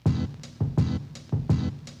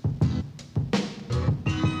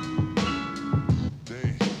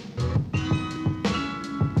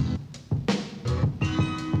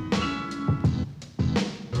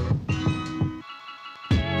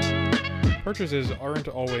purchases aren't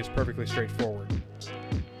always perfectly straightforward.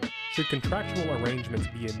 Should contractual arrangements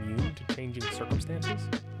be immune to changing circumstances?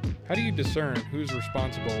 How do you discern who's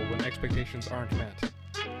responsible when expectations aren't met?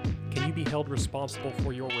 Can you be held responsible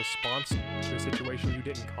for your response to a situation you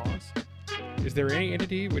didn't cause? Is there any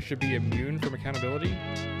entity which should be immune from accountability?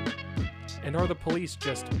 And are the police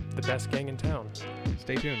just the best gang in town?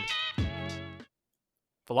 Stay tuned.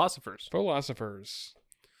 Philosophers. Philosophers.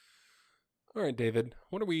 All right, David,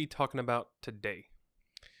 what are we talking about today?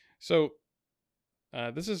 So,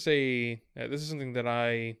 this is something that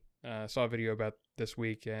I saw a video about this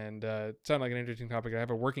week, and it sounded like an interesting topic. I have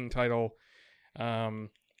a working title: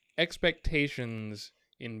 Expectations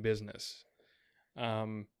in Business.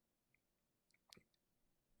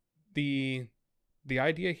 The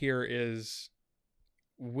idea here is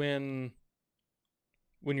when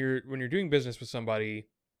you're doing business with somebody,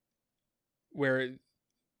 where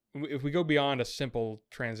if we go beyond a simple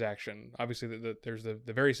transaction, obviously there's the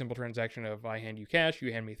very simple transaction of I hand you cash,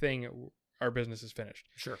 you hand me thing, our business is finished.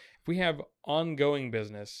 Sure. If we have ongoing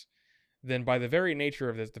business, then by the very nature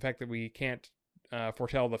of this, the fact that we can't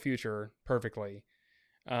foretell the future perfectly,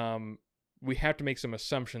 we have to make some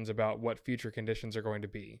assumptions about what future conditions are going to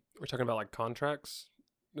be. We're talking about like contracts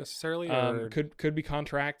necessarily? Could be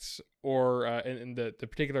contracts, or in the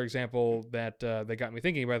particular example that got me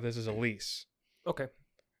thinking about this is a lease. Okay.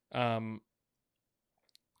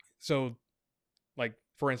 So, like,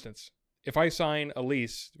 for instance, if I sign a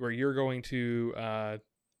lease where you're going to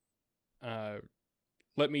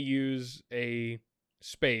let me use a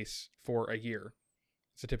space for a year,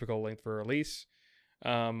 it's a typical length for a lease.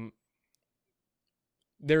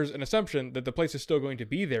 There's an assumption that the place is still going to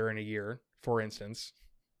be there in a year, for instance.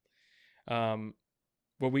 Well,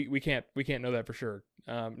 we can't know that for sure.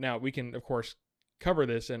 Now we can, of course, cover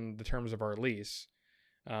this in the terms of our lease.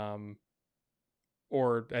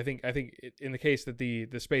 Or I think in the case that the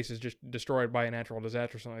space is just destroyed by a natural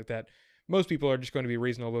disaster or something like that, most people are just going to be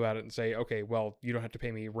reasonable about it and say, okay, well, you don't have to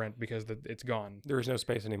pay me rent because it's gone. There is no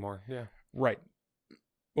space anymore. Yeah. Right.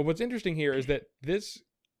 Well, what's interesting here is that this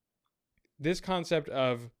concept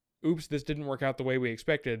of, oops, this didn't work out the way we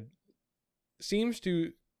expected, seems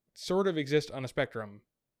to sort of exist on a spectrum,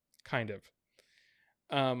 kind of.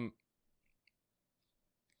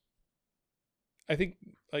 I think,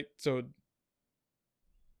 like, so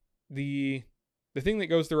the thing that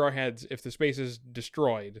goes through our heads if the space is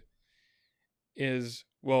destroyed is,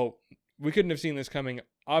 well, we couldn't have seen this coming.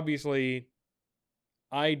 Obviously,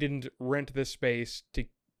 I didn't rent this space to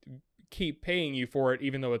keep paying you for it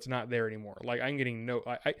even though it's not there anymore. Like, I'm getting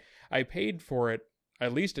I paid for it, I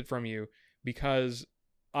leased it from you because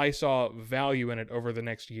I saw value in it over the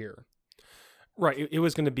next year. Right. It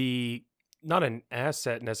was going to be not an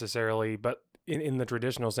asset necessarily, but in the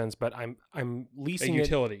traditional sense, but I'm leasing a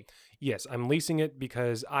utility. Yes, I'm leasing it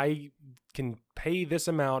because I can pay this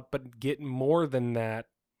amount but get more than that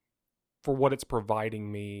for what it's providing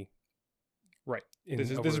me. Right.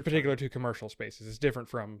 This is particular to commercial spaces. It's different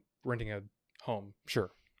from renting a home.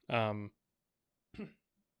 Sure.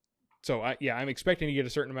 So I'm expecting to get a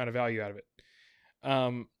certain amount of value out of it.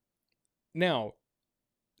 Now,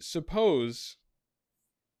 suppose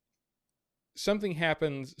something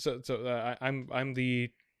happens. I'm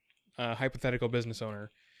the hypothetical business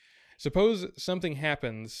owner. Suppose something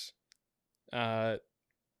happens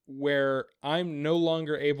where I'm no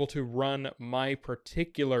longer able to run my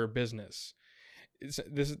particular business.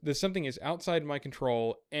 This something is outside my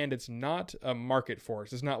control, and it's not a market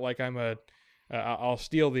force. It's not like I'm I'll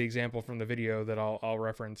steal the example from the video that I'll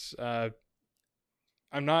reference.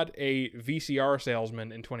 I'm not a VCR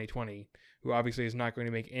salesman in 2020 who obviously is not going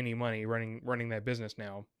to make any money running that business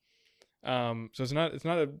now. So it's not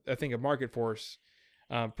a thing of market force.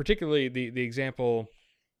 Particularly the example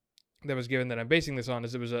that was given that I'm basing this on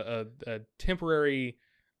is it was a temporary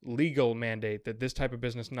legal mandate that this type of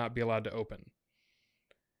business not be allowed to open.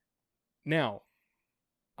 Now,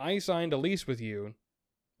 I signed a lease with you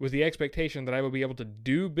with the expectation that I will be able to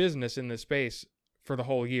do business in this space for the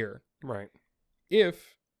whole year. Right.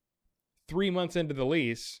 If 3 months into the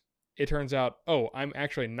lease, it turns out, oh, I'm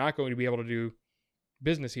actually not going to be able to do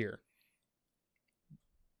business here.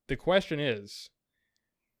 The question is,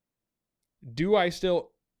 do I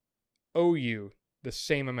still owe you the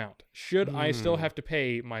same amount? Should I still have to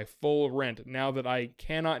pay my full rent now that I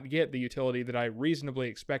cannot get the utility that I reasonably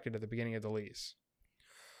expected at the beginning of the lease?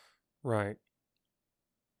 Right.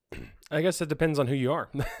 I guess it depends on who you are.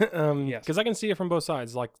 Yes. Because I can see it from both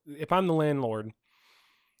sides. Like, if I'm the landlord,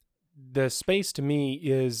 the space to me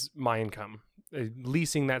is my income.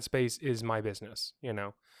 Leasing that space is my business, you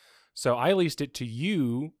know? So I leased it to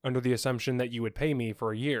you under the assumption that you would pay me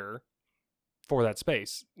for a year. for that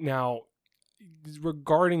space. Now,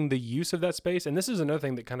 regarding the use of that space, and this is another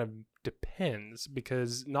thing that kind of depends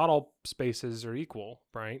because not all spaces are equal,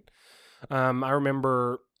 right? I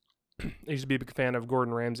remember I used to be a big fan of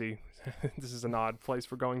Gordon Ramsay. This is an odd place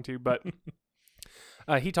for going to, but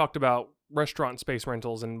he talked about restaurant space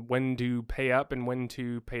rentals and when to pay up and when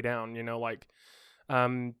to pay down. You know, like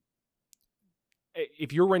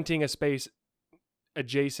if you're renting a space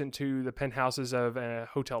adjacent to the penthouses of a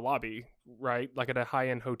hotel lobby, right? Like at a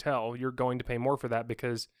high-end hotel, you're going to pay more for that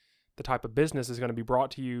because the type of business is going to be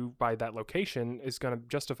brought to you by that location is going to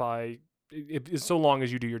justify it, so long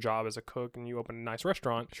as you do your job as a cook and you open a nice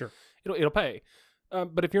restaurant, Sure. it'll pay.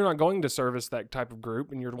 But if you're not going to service that type of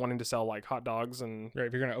group and you're wanting to sell like hot dogs and Right.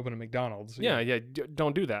 If you're going to open a McDonald's.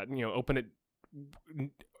 don't do that. You know, open it.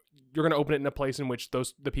 You're going to open it in a place in which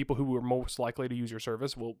the people who are most likely to use your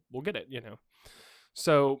service will get it. You know,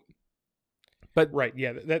 so. But Right.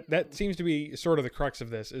 Yeah. That seems to be sort of the crux of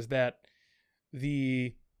this is that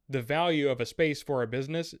the value of a space for a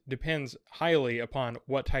business depends highly upon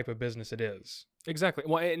what type of business it is. exactly.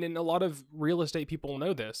 Well, and a lot of real estate people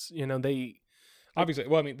know this. You know, they Obviously,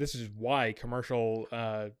 well, I mean, this is why commercial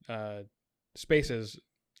spaces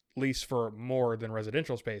lease for more than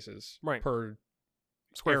residential spaces Right. per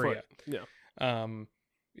square area. foot. Yeah.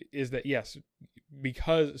 Is that yes,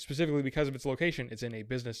 specifically because of its location, it's in a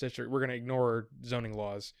business district. We're going to ignore zoning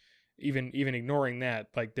laws, even ignoring that.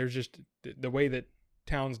 Like there's just the way that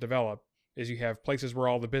towns develop is you have places where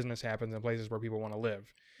all the business happens and places where people want to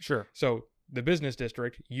live. Sure. So the business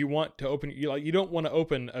district, you want to open, you don't want to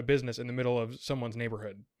open a business in the middle of someone's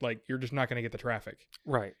neighborhood. Like you're just not going to get the traffic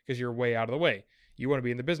Right. because you're way out of the way. You want to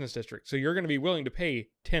be in the business district. So you're going to be willing to pay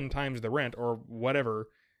 10 times the rent or whatever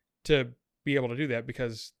to be able to do that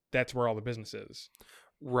because that's where all the business is.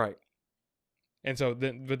 Right. And so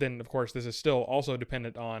then of course this is still also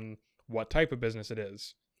dependent on what type of business it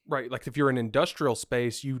is. Right. Like if you're an industrial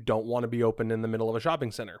space, you don't want to be open in the middle of a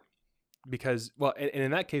shopping center because, well, and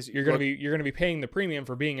in that case, You're going to be paying the premium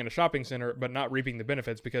for being in a shopping center, but not reaping the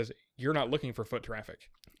benefits because you're not looking for foot traffic.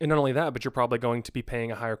 and not only that, but you're probably going to be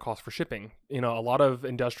paying a higher cost for shipping. You know, a lot of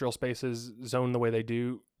industrial spaces zone the way they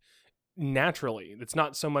do naturally. It's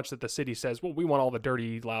not so much that the city says, well, we want all the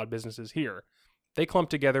dirty, loud businesses here. They clump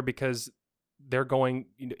together because they're going,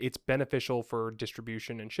 it's beneficial for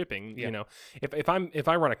distribution and shipping. Yeah. You know, if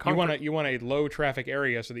I run a concrete, You want a low traffic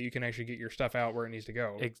area so that you can actually get your stuff out where it needs to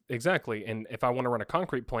go. exactly. And if I want to run a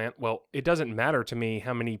concrete plant, well, it doesn't matter to me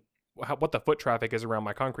what the foot traffic is around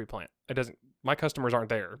my concrete plant. It doesn't, my customers aren't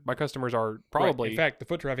there. My customers are probably, Right. In fact, the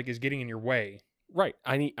foot traffic is getting in your way. right.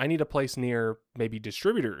 I need a place near maybe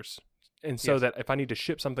distributors. And so Yes. that if I need to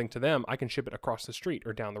ship something to them, I can ship it across the street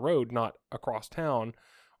or down the road, not across town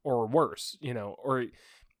or worse, you know, or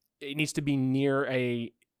it needs to be near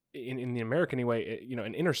in the American anyway, you know,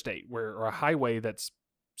 an interstate or a highway that's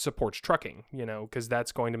supports trucking, you know, because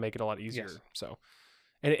that's going to make it a lot easier. Yes. So,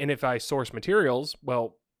 and if I source materials,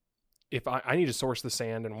 well, if I need to source the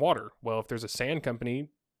sand and water, well, if there's a sand company,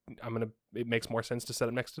 it makes more sense to set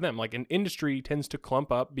up next to them. Like an industry tends to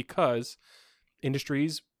clump up because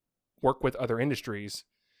industries work with other industries,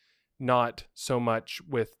 not so much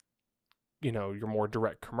with, you know, your more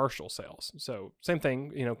direct commercial sales. So same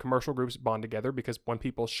thing, you know, commercial groups bond together because when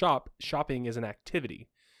people shopping is an activity.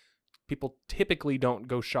 People typically don't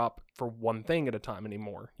go shop for one thing at a time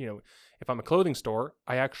anymore. You know, if I'm a clothing store,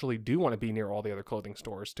 I actually do want to be near all the other clothing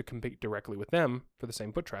stores to compete directly with them for the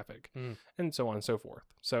same foot traffic, and so on and so forth.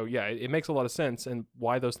 So yeah, it makes a lot of sense, and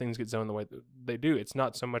why those things get zoned the way that they do. It's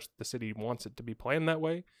not so much that the city wants it to be planned that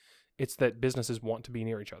way. It's that businesses want to be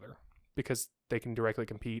near each other because they can directly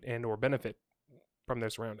compete and or benefit from their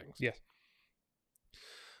surroundings. Yes.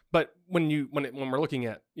 But when we're looking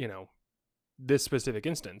at, you know, this specific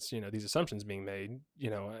instance, you know, these assumptions being made, you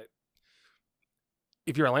know,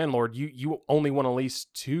 if you're a landlord, you only want to lease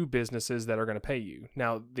to businesses that are going to pay you.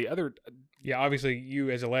 Now, the other, Yeah, obviously you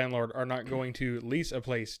as a landlord are not going to lease a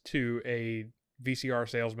place to a VCR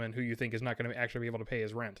salesman who you think is not going to actually be able to pay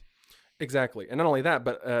his rent. exactly. And not only that,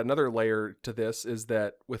 but another layer to this is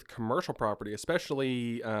that with commercial property,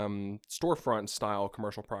 especially storefront style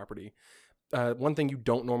commercial property, one thing you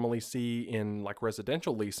don't normally see in like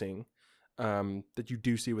residential leasing that you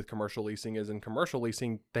do see with commercial leasing is in commercial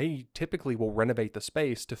leasing, they typically will renovate the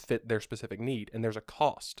space to fit their specific need. And there's a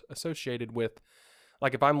cost associated with,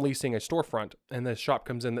 like if I'm leasing a storefront and the shop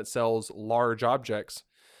comes in that sells large objects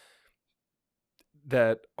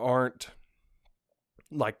that aren't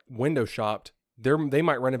like window shopped, they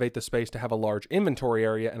might renovate the space to have a large inventory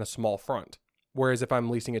area and a small front. Whereas if I'm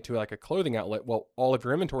leasing it to like a clothing outlet, well, all of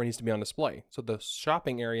your inventory needs to be on display. So the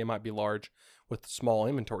shopping area might be large with small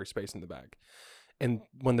inventory space in the back. And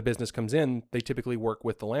when the business comes in, they typically work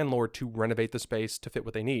with the landlord to renovate the space to fit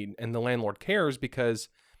what they need. And the landlord cares because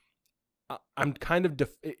I'm kind of,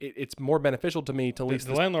 it's more beneficial to me to lease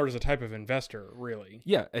the landlord is a type of investor, really.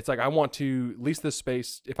 Yeah. It's like, I want to lease this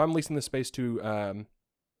space. If I'm leasing this space to, I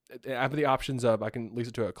have the options of, I can lease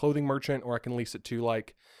it to a clothing merchant, or I can lease it to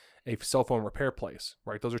like a cell phone repair place,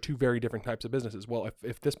 right? Those are two very different types of businesses. Well,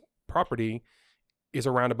 if this property is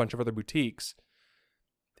around a bunch of other boutiques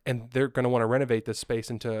and they're going to want to renovate this space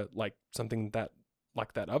into like something that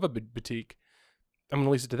like that of a boutique, I'm going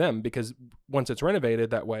to lease it to them, because once it's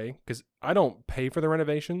renovated that way, because I don't pay for the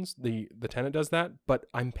renovations, the tenant does that, but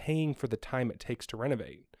I'm paying for the time it takes to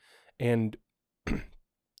renovate. And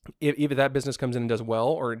if that business comes in and does well,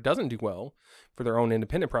 or it doesn't do well for their own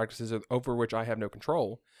independent practices over which I have no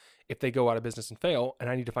control, if they go out of business and fail and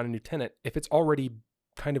I need to find a new tenant, if it's already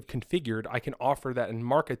kind of configured, I can offer that and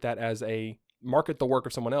market that as market the work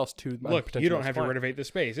of someone else to my look, potential you don't have client. to renovate the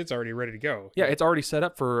space. It's already ready to go. Yeah, it's already set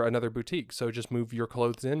up for another boutique. So just move your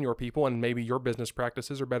clothes in, your people, and maybe your business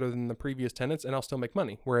practices are better than the previous tenants, and I'll still make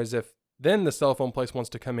money. Whereas if then the cell phone place wants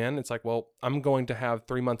to come in, it's like, well, I'm going to have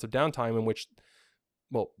 3 months of downtime in which,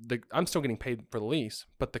 well, I'm still getting paid for the lease,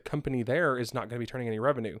 but the company there is not going to be turning any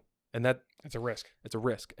revenue. And it's a risk. It's a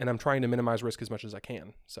risk. And I'm trying to minimize risk as much as I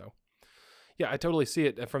can. So yeah, I totally see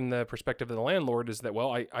it from the perspective of the landlord, is that,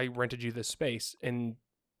 well, I rented you this space and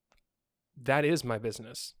that is my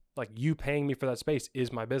business. Like, you paying me for that space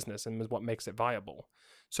is my business and is what makes it viable.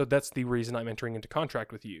 So that's the reason I'm entering into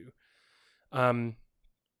contract with you.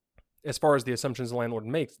 As far as the assumptions the landlord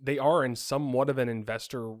makes, they are in somewhat of an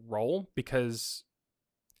investor role, because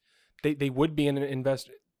they would be in an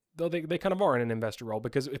investor, though they kind of are in an investor role,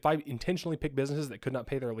 because if I intentionally pick businesses that could not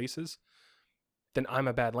pay their leases, then I'm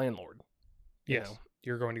a bad landlord. Yes.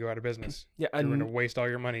 You're going to go out of business. Yeah, you're going to waste all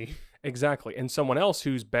your money. Exactly. And someone else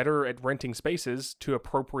who's better at renting spaces to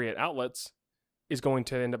appropriate outlets is going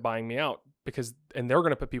to end up buying me out, and they're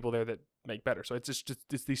going to put people there that make better. So it's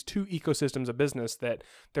these two ecosystems of business that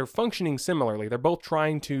they're functioning similarly. They're both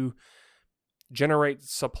trying to generate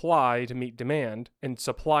supply to meet demand, and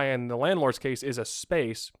supply in the landlord's case is a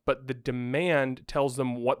space, but the demand tells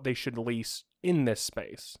them what they should lease in this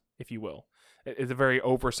space, if you will. It's a very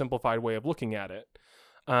oversimplified way of looking at it.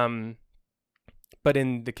 But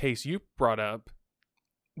in the case you brought up,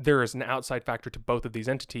 there is an outside factor to both of these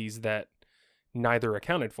entities that neither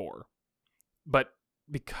accounted for. But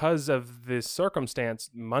because of this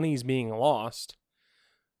circumstance, money's being lost,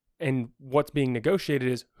 and what's being negotiated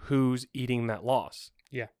is who's eating that loss.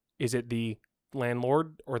 Yeah. Is it the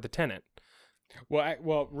landlord or the tenant?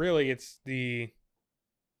 Well, really, is it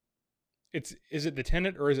the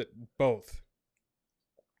tenant or is it both?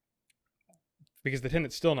 Because the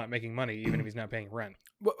tenant's still not making money, even if he's not paying rent.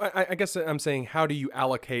 Well, I guess I'm saying, how do you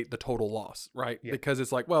allocate the total loss, right? Yeah. Because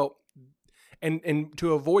it's like, well, and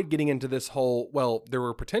to avoid getting into this whole, well, there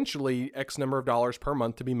were potentially X number of dollars per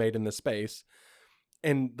month to be made in this space,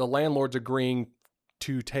 and the landlord's agreeing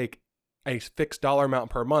to take a fixed dollar amount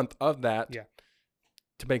per month of that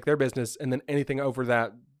to make their business, and then anything over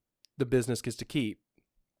that, the business gets to keep.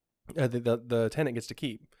 The tenant gets to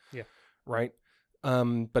keep. Yeah. Right?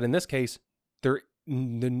 But in this case,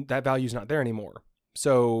 that value's not there anymore.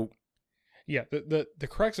 So yeah, the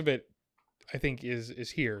crux of it, I think,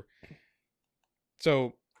 is here.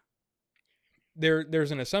 So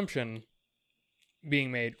there's an assumption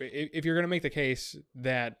being made. If you're going to make the case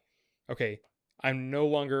that, okay, I'm no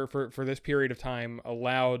longer for this period of time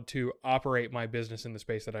allowed to operate my business in the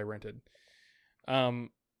space that I rented.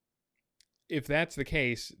 If that's the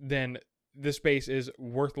case, then this space is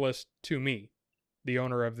worthless to me, the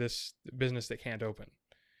owner of this business that can't open.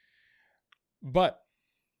 But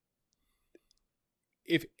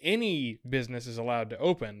if any business is allowed to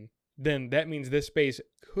open, then that means this space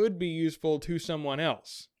could be useful to someone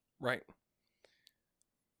else. Right.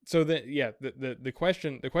 So that, yeah, the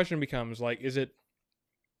question becomes, like, is it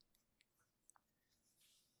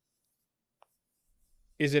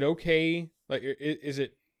okay? Like, is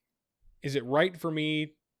it right for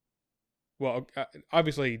me? Well,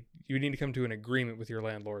 obviously you need to come to an agreement with your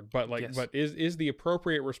landlord, but Yes. but is the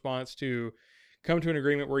appropriate response to come to an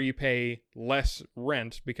agreement where you pay less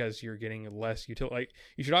rent because you're getting less utility? Like,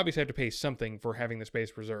 you should obviously have to pay something for having the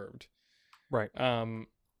space reserved. Right.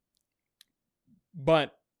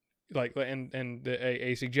 But like,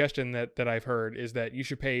 a suggestion that I've heard is that you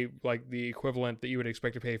should pay like the equivalent that you would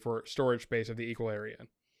expect to pay for storage space of the equal area.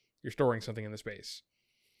 You're storing something in the space.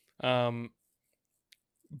 But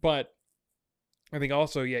I think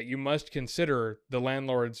also, yeah, you must consider the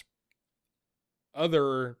landlord's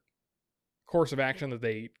other course of action that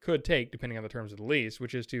they could take depending on the terms of the lease,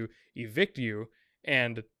 which is to evict you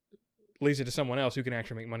and lease it to someone else who can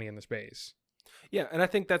actually make money in the space. Yeah, and I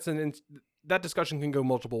think that discussion can go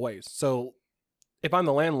multiple ways. So if I'm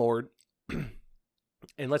the landlord,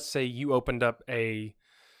 and let's say you opened up a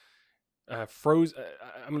I'm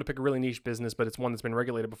going to pick a really niche business, but it's one that's been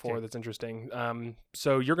regulated before. Okay. That's interesting.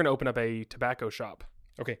 So you're going to open up a tobacco shop.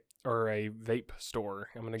 Okay. Or a vape store.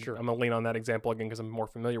 I'm going Sure. to lean on that example again because I'm more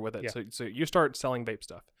familiar with it. Yeah. So you start selling vape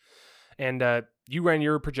stuff, and you ran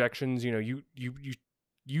your projections. You know,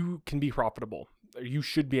 you can be profitable. You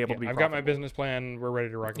should be able to be. I've profitable. got my business plan. We're ready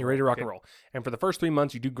to rock. You're ready to rock and roll. And for the first 3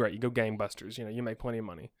 months, you do great. You go gangbusters. You know, you make plenty of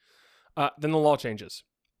money. Then the law changes,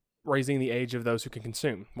 raising the age of those who can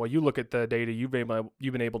consume. Well, you look at the data you've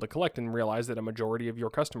been able to collect and realize that a majority of your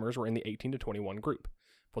customers were in the 18 to 21 group.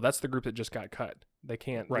 Well, that's the group that just got cut. They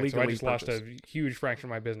can't Right. legally So I just purchase. lost a huge fraction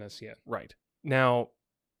of my business. Yeah. Right. Now,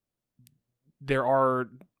 there are,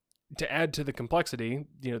 to add to the complexity,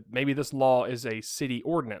 you know, maybe this law is a city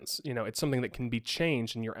ordinance. You know, it's something that can be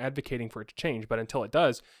changed and you're advocating for it to change. But until it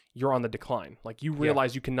does, you're on the decline. Like you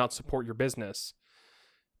realize you cannot support your business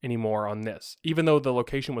anymore on this. Even though the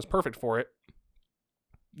location was perfect for it,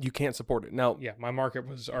 you can't support it. Now, Yeah. My market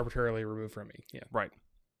was arbitrarily removed from me. Yeah. right.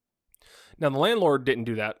 Now, the landlord didn't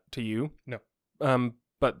do that to you. No.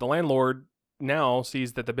 But the landlord now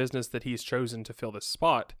sees that the business that he's chosen to fill this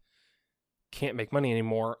spot can't make money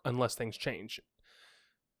anymore unless things change.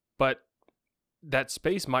 But that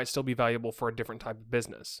space might still be valuable for a different type of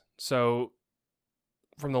business. So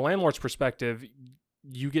from the landlord's perspective,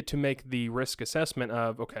 you get to make the risk assessment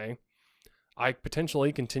of, okay, I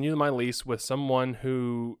potentially continue my lease with someone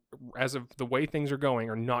who, as of the way things are going,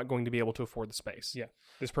 are not going to be able to afford the space. Yeah.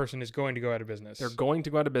 This person is going to go out of business. They're going to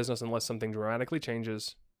go out of business unless something dramatically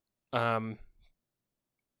changes. But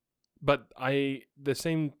the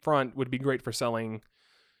same front would be great for selling,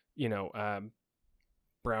 you know,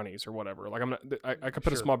 brownies or whatever. Like I could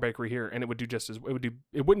put a Sure. small bakery here and it would do just as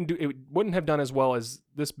it wouldn't have done as well as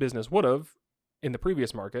this business would have in the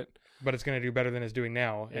previous market. But it's going to do better than it's doing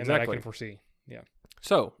now, and that I Exactly. can foresee. Yeah.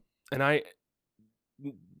 So, the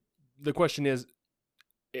question is,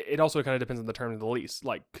 it also kind of depends on the term of the lease.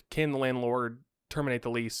 Like, can the landlord terminate the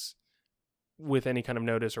lease with any kind of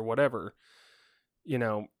notice or whatever? You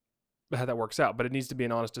know, how that works out. But it needs to be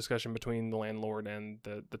an honest discussion between the landlord and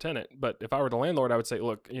the tenant. But if I were the landlord, I would say,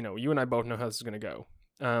 look, you know, you and I both know how this is going to go.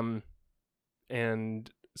 And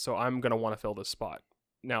so I'm going to want to fill this spot.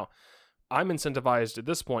 Now, I'm incentivized at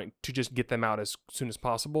this point to just get them out as soon as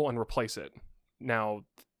possible and replace it. Now,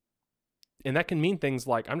 and that can mean things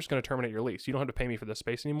like, I'm just going to terminate your lease. You don't have to pay me for this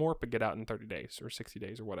space anymore, but get out in 30 days or 60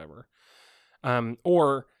 days or whatever.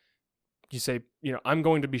 Or you say, you know, I'm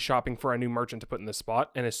going to be shopping for a new merchant to put in this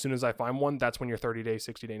spot. And as soon as I find one, that's when your 30 days,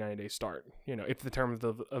 60 day, 90 days start, you know, if the term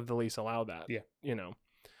of the lease allow that, Yeah. You know.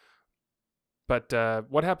 But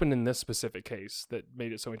what happened in this specific case that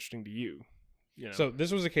made it so interesting to you? You know? So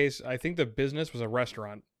this was a case, I think the business was a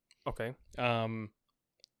restaurant. Okay. So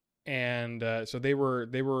they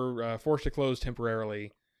were forced to close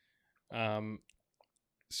temporarily.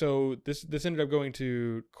 So this ended up going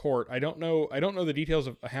to court. I don't know the details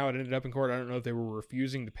of how it ended up in court. I don't know if they were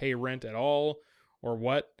refusing to pay rent at all or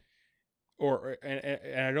what,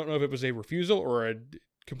 and I don't know if it was a refusal or a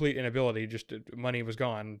complete inability, just money was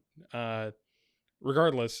gone.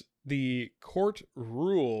 Regardless, the court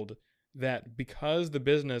ruled that because the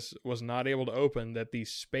business was not able to open, that the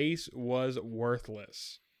space was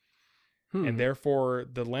worthless. And therefore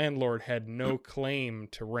the landlord had no claim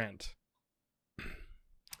to rent.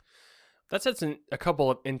 That sets a couple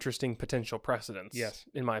of interesting potential precedents, Yes.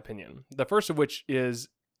 in my opinion. The first of which is,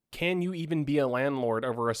 can you even be a landlord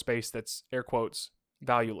over a space that's, air quotes,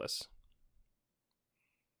 valueless?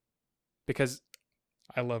 Because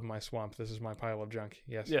I love my swamp. This is my pile of junk.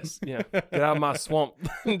 Yes. yes, yeah, get out of my swamp.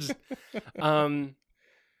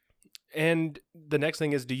 And the next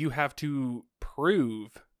thing is, do you have to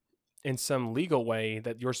prove in some legal way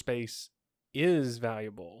that your space is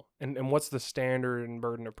valuable? And what's the standard and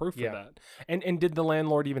burden of proof for Yeah. that? And did the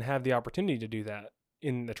landlord even have the opportunity to do that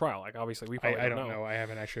in the trial? Like, obviously, we probably I don't know. I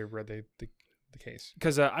haven't actually read the case.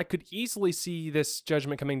 Because I could easily see this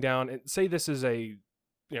judgment coming down and say this is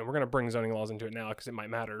we're going to bring zoning laws into it now because it might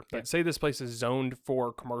matter. But Yeah. say this place is zoned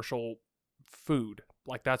for commercial food.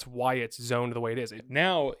 Like, that's why it's zoned the way it is.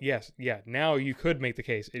 Now, yes, yeah. Now you could make the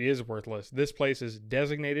case. It is worthless. This place is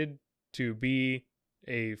designated to be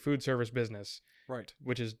a food service business, Right.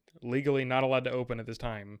 which is legally not allowed to open at this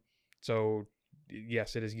time. So,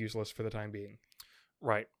 yes, it is useless for the time being.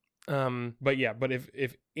 Right. But yeah, but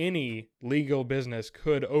if any legal business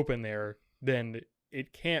could open there, then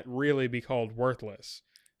it can't really be called worthless.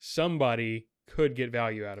 Somebody could get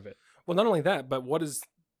value out of it. Well, not only that, but what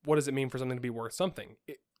does it mean for something to be worth something?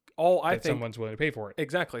 I think someone's willing to pay for it.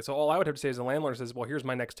 Exactly. So all I would have to say is the landlord says, well, here's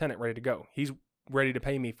my next tenant ready to go. He's ready to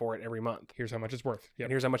pay me for it every month. Here's how much it's worth. And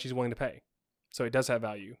here's how much he's willing to pay. So it does have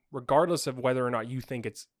value, regardless of whether or not you think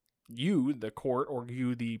it's you, the court, or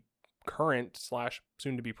you, the current /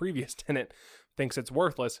 soon to be previous tenant, thinks it's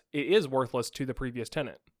worthless. It is worthless to the previous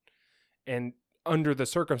tenant and under the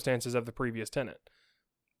circumstances of the previous tenant.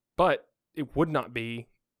 But it would not be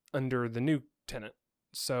under the new tenant.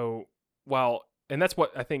 So and that's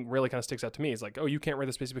what I think really kind of sticks out to me is like, oh, you can't rent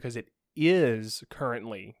the space because it is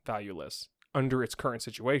currently valueless under its current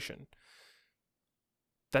situation.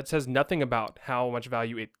 That says nothing about how much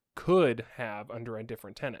value it could have under a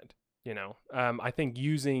different tenant. I think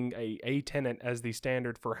using a tenant as the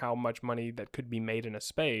standard for how much money that could be made in a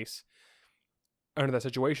space under that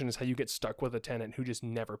situation is how you get stuck with a tenant who just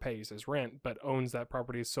never pays his rent, but owns that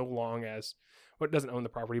property so long as, it doesn't own the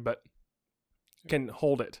property, but can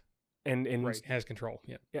hold it. And right, has control.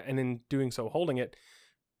 Yeah. And in doing so, holding it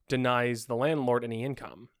denies the landlord any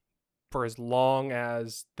income for as long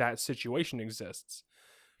as that situation exists,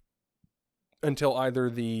 until either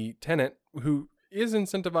the tenant, who is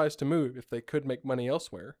incentivized to move if they could make money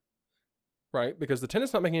elsewhere, right? Because the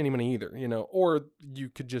tenant's not making any money either, or you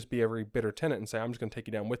could just be every bitter tenant and say, I'm just going to take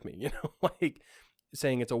you down with me, like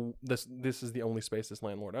saying this is the only space this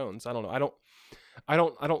landlord owns. I don't know. I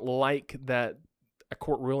don't like that a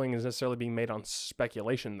court ruling is necessarily being made on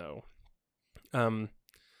speculation, though.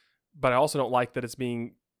 But I also don't like that it's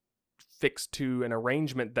being fixed to an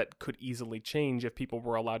arrangement that could easily change if people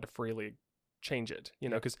were allowed to freely change it,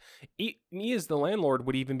 because me as the landlord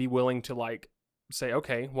would even be willing to like say,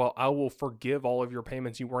 okay, well, I will forgive all of your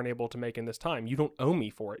payments you weren't able to make in this time. You don't owe me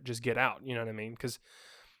for it. Just get out. You know what I mean? Because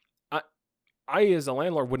I as a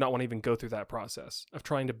landlord would not want to even go through that process of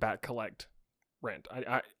trying to back collect rent.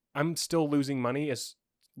 I'm still losing money as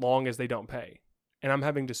long as they don't pay. And I'm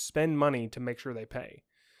having to spend money to make sure they pay.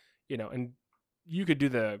 And you could do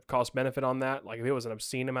the cost benefit on that. Like if it was an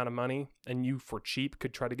obscene amount of money and you for cheap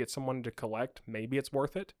could try to get someone to collect, maybe it's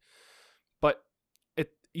worth it. But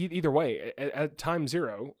either way, at time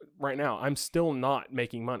zero right now, I'm still not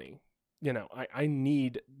making money. I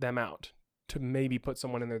need them out to maybe put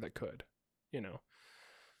someone in there that could,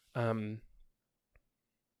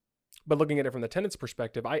 But looking at it from the tenant's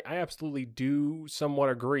perspective, I absolutely do somewhat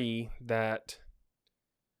agree that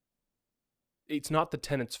it's not the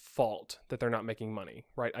tenant's fault that they're not making money,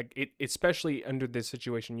 right? Especially under the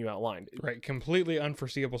situation you outlined. Right, completely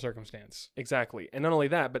unforeseeable circumstance. Exactly. And not only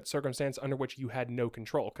that, but circumstance under which you had no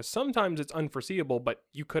control. Because sometimes it's unforeseeable, but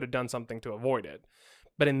you could have done something to avoid it.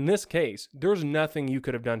 But in this case, there's nothing you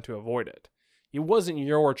could have done to avoid it. It wasn't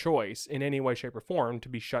your choice in any way, shape, or form to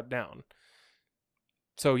be shut down.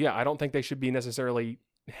 So yeah, I don't think they should be necessarily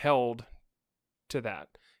held to that.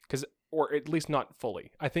 Or at least not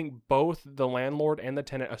fully. I think both the landlord and the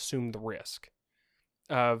tenant assume the risk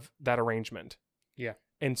of that arrangement. Yeah.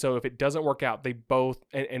 And so if it doesn't work out, they both,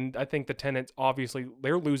 and I think the tenants, obviously,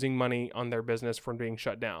 they're losing money on their business from being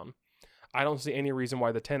shut down. I don't see any reason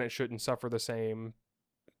why the tenant shouldn't suffer the same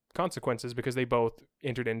consequences because they both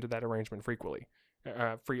entered into that arrangement freely.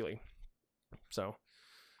 So,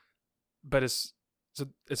 but as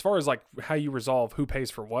far as like how you resolve who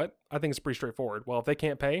pays for what, I think it's pretty straightforward. Well, if they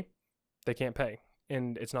can't pay, they can't pay,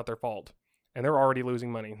 and it's not their fault, and they're already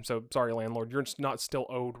losing money. So sorry, landlord, you're not still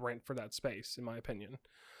owed rent for that space, in my opinion.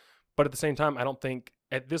 But at the same time, I don't think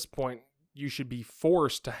at this point you should be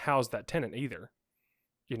forced to house that tenant either.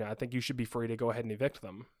 I think you should be free to go ahead and evict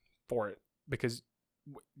them for it, because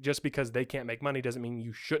just because they can't make money doesn't mean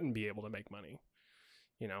you shouldn't be able to make money.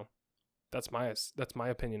 That's my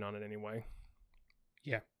opinion on it anyway.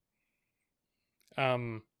 Yeah.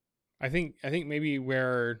 I think maybe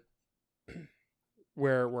where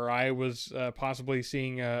I was possibly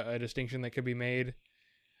seeing a distinction that could be made,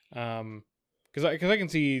 because I can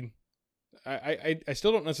see, I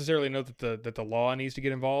still don't necessarily know that the law needs to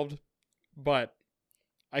get involved, but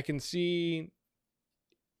I can see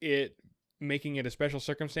it making it a special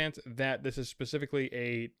circumstance that this is specifically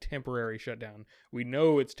a temporary shutdown. We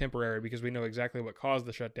know it's temporary because we know exactly what caused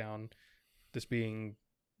the shutdown, this being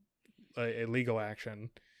a legal action.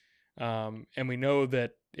 And we know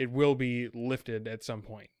that it will be lifted at some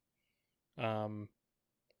point.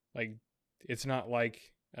 Like it's not like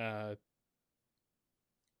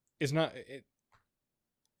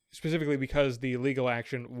specifically because the legal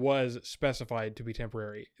action was specified to be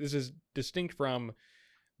temporary. This is distinct from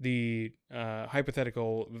the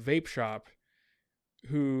hypothetical vape shop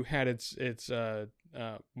who had its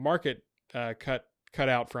market cut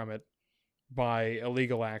out from it by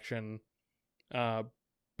illegal action,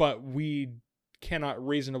 but we cannot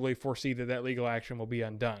reasonably foresee that legal action will be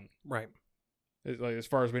undone. Right. Like, as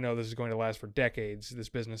far as we know, this is going to last for decades. This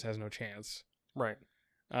business has no chance. Right.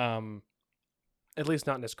 Um, At least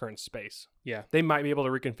not in its current space. Yeah. They might be able to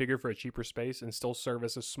reconfigure for a cheaper space and still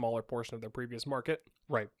service a smaller portion of their previous market.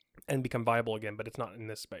 Right. And become viable again, but it's not in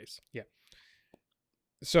this space. Yeah.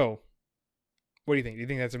 So, what do you think? Do you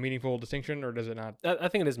think that's a meaningful distinction, or does it not? I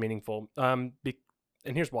think it is meaningful. And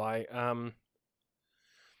here's why.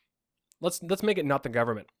 Let's make it not the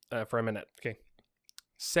government for a minute. Okay.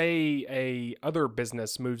 Say a other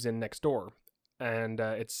business moves in next door, and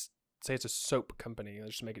it's a soap company.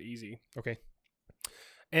 Let's just make it easy. Okay.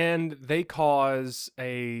 And they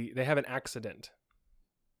have an accident,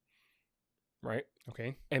 right?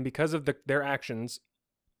 Okay. And because of their actions,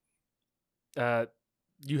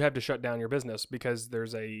 you have to shut down your business because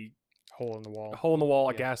there's a hole in the wall,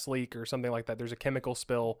 a gas leak or something like that. There's a chemical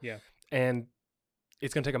spill. Yeah. And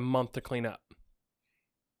it's going to take a month to clean up.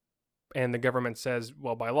 And the government says,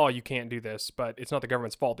 well, by law, you can't do this, but it's not the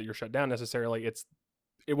government's fault that you're shut down necessarily.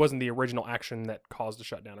 It wasn't the original action that caused the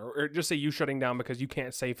shutdown. Or just say you shutting down because you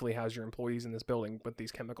can't safely house your employees in this building with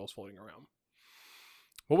these chemicals floating around.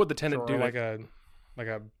 What would the tenant do? Like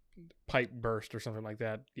a pipe burst or something like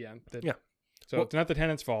that. Yeah. Yeah. So it's not the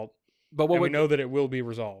tenant's fault, but we know that it will be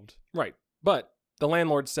resolved. Right. But the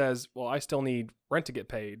landlord says, well, I still need rent to get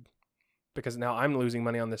paid because now I'm losing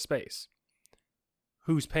money on this space.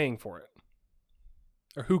 Who's paying for it?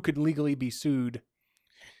 Or who could legally be sued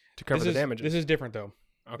to cover the damages? This is different, though.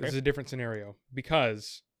 Okay. This is a different scenario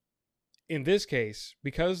because in this case,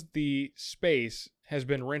 because the space has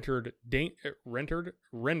been rendered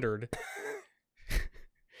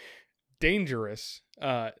dangerous,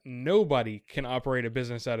 nobody can operate a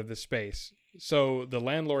business out of this space. So the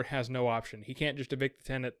landlord has no option. He can't just evict the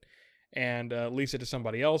tenant and lease it to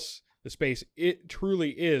somebody else. The space, it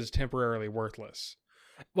truly is temporarily worthless.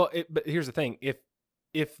 Well, but here's the thing.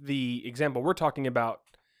 If the example we're talking about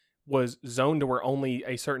was zoned to where only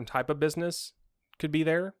a certain type of business could be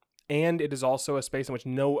there, and it is also a space in which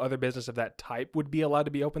no other business of that type would be allowed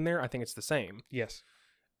to be open there, I think it's the same. Yes.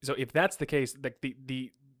 So if that's the case, like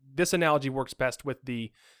this analogy works best with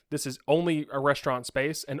this is only a restaurant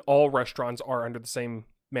space and all restaurants are under the same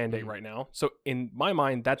mandate right now. So in my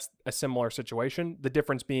mind, that's a similar situation. The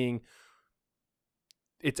difference being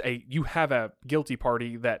you have a guilty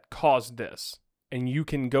party that caused this, and you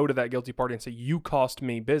can go to that guilty party and say, you cost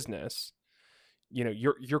me business. You know,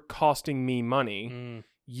 you're costing me money.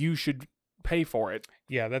 You should pay for it.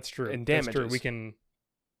 Yeah, that's true. And damages. That's true.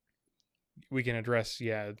 We can address,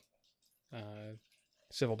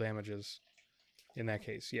 civil damages in that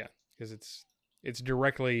case. Yeah, because it's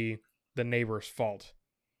directly the neighbor's fault.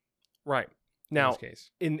 Right. Now, in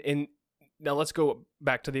this case. Now let's go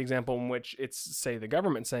back to the example in which it's, say, the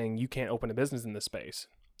government saying you can't open a business in this space.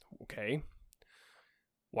 Okay.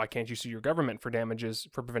 Why can't you sue your government for damages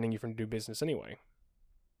for preventing you from doing business anyway?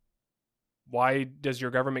 Why does your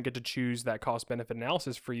government get to choose that cost-benefit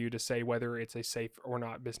analysis for you to say whether it's a safe or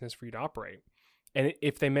not business for you to operate? And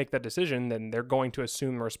if they make that decision, then they're going to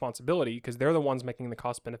assume the responsibility because they're the ones making the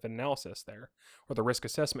cost-benefit analysis there, or the risk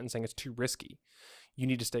assessment, and saying it's too risky. You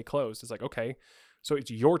need to stay closed. It's like, okay, so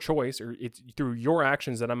it's your choice, or it's through your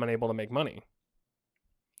actions that I'm unable to make money.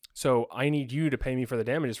 So I need you to pay me for the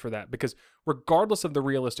damages for that, because regardless of the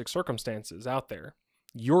realistic circumstances out there,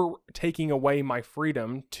 you're taking away my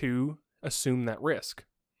freedom to assume that risk.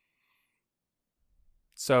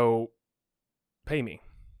 So pay me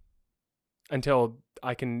until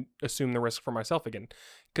I can assume the risk for myself again.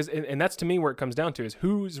 Because and that's to me where it comes down to is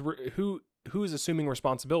who is assuming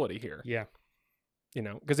responsibility here. Yeah. You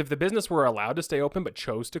know, because if the business were allowed to stay open but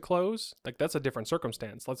chose to close, like that's a different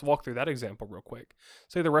circumstance. Let's walk through that example real quick.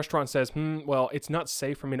 Say the restaurant says, well, it's not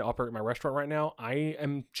safe for me to operate my restaurant right now. I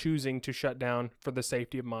am choosing to shut down for the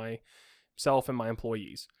safety of myself and my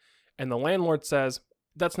employees. And the landlord says,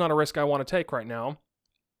 that's not a risk I want to take right now.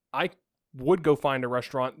 I would go find a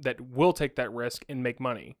restaurant that will take that risk and make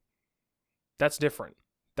money. That's different.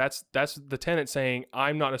 That's the tenant saying,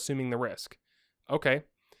 I'm not assuming the risk. Okay,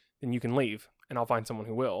 then you can leave. And I'll find someone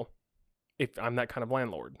who will, if I'm that kind of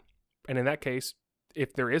landlord. And in that case,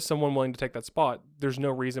 if there is someone willing to take that spot, there's no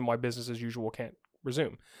reason why business as usual can't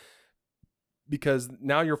resume. Because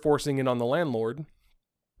now you're forcing it on the landlord,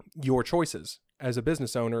 your choices as a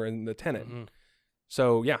business owner and the tenant. Mm-hmm.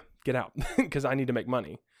 So yeah, get out because I need to make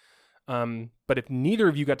money. But if neither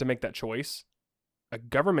of you got to make that choice, a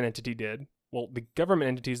government entity did, Well, the government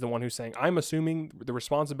entity is the one who's saying, I'm assuming the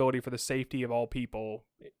responsibility for the safety of all people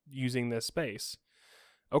using this space.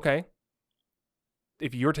 Okay.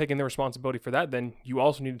 If you're taking the responsibility for that, then you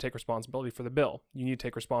also need to take responsibility for the bill. You need to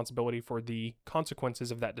take responsibility for the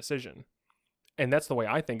consequences of that decision. And that's the way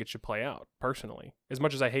I think it should play out, personally. As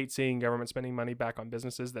much as I hate seeing government spending money back on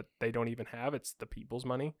businesses that they don't even have, it's the people's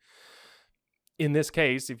money. In this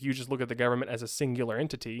case, if you just look at the government as a singular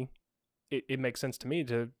entity, it makes sense to me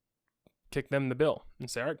to kick them the bill and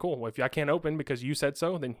say, all right, cool. Well, if I can't open because you said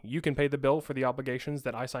so, then you can pay the bill for the obligations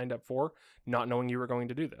that I signed up for, not knowing you were going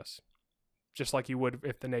to do this. Just like you would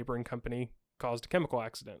if the neighboring company caused a chemical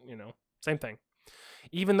accident, same thing.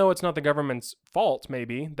 Even though it's not the government's fault,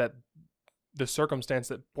 maybe, that the circumstance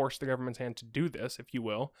that forced the government's hand to do this, if you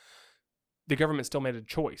will, the government still made a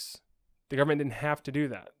choice. The government didn't have to do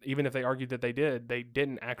that. Even if they argued that they did, they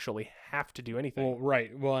didn't actually have to do anything. Well,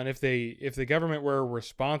 right. Well, and if the government were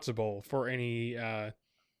responsible for any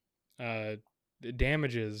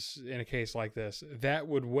damages in a case like this, that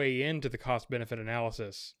would weigh into the cost-benefit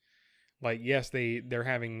analysis. Like, yes, they're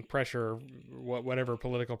having pressure, whatever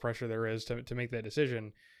political pressure there is to make that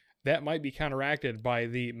decision. That might be counteracted by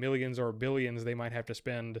the millions or billions they might have to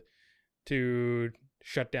spend to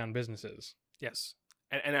shut down businesses. Yes.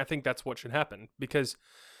 And I think that's what should happen, because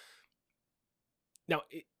now,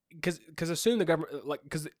 because assume the government,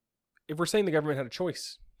 because if we're saying the government had a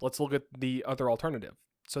choice, let's look at the other alternative.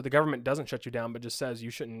 So the government doesn't shut you down, but just says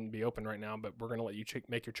you shouldn't be open right now, but we're going to let you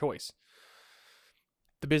make your choice.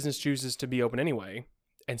 The business chooses to be open anyway,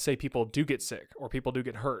 and say people do get sick or people do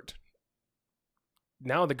get hurt.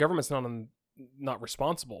 Now the government's not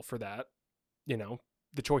responsible for that,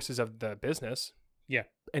 the choices of the business. Yeah.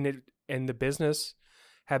 And the business,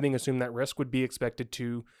 having assumed that risk, would be expected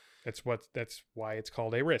to. That's why it's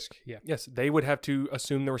called a risk. Yeah. Yes, they would have to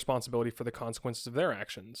assume the responsibility for the consequences of their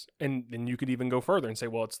actions. And then you could even go further and say,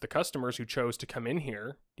 well, it's the customers who chose to come in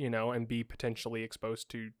here, and be potentially exposed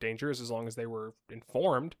to dangers as long as they were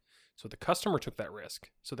informed. So the customer took that risk.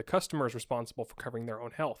 So the customer is responsible for covering their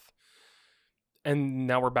own health. And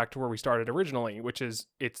now we're back to where we started originally, which is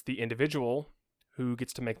it's the individual who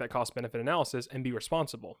gets to make that cost-benefit analysis and be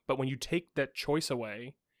responsible. But when you take that choice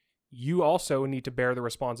away, you also need to bear the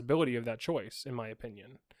responsibility of that choice, in my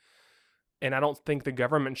opinion. And I don't think the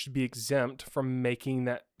government should be exempt from making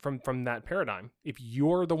that from that paradigm. If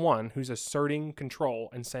you're the one who's asserting control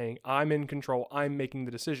and saying, I'm in control, I'm making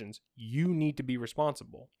the decisions, you need to be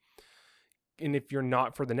responsible. And if you're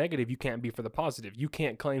not for the negative, you can't be for the positive. You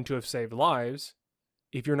can't claim to have saved lives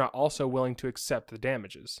if you're not also willing to accept the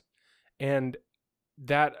damages. And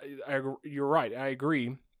that, you're right, I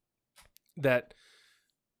agree that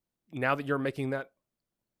now that you're making that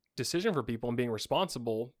decision for people and being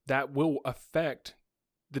responsible, that will affect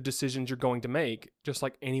the decisions you're going to make, just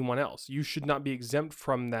like anyone else. You should not be exempt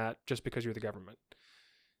from that just because you're the government.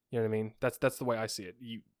 You know what I mean? That's the way I see it.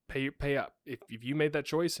 You pay up. If you made that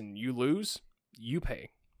choice and you lose, you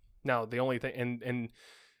pay. Now the only thing, and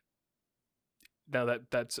now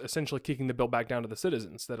that's essentially kicking the bill back down to the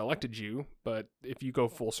citizens that elected you. But if you go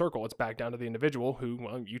full circle, it's back down to the individual who,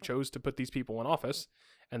 well, you chose to put these people in office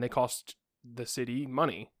and they cost the city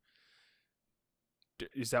money.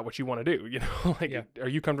 Is that what you want to do? Yeah. Are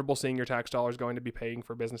you comfortable seeing your tax dollars going to be paying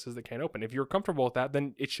for businesses that can't open? If you're comfortable with that,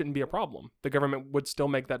 then it shouldn't be a problem. The government would still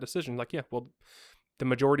make that decision. Like, yeah, well, the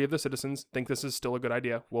majority of the citizens think this is still a good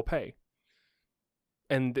idea. We'll pay.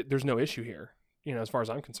 And there's no issue here, as far as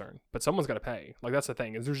I'm concerned. But someone's got to pay. Like, that's the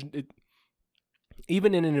thing.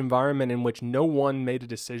 Even in an environment in which no one made a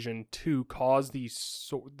decision to cause the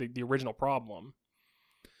original problem,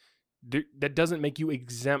 that doesn't make you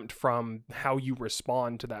exempt from how you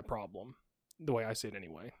respond to that problem, the way I see it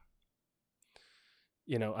anyway.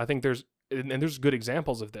 I think there's good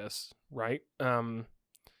examples of this, right?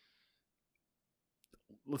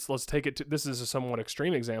 Let's take it to, this is a somewhat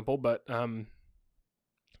extreme example, but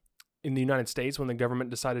in the United States, when the government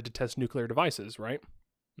decided to test nuclear devices, right?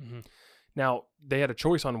 Mm-hmm. Now, they had a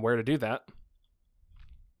choice on where to do that.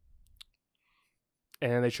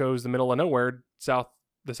 And they chose the middle of nowhere,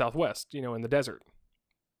 the Southwest, in the desert.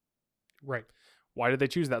 Right. Why did they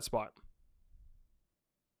choose that spot?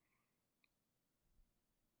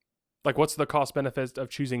 Like, what's the cost benefit of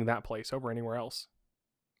choosing that place over anywhere else?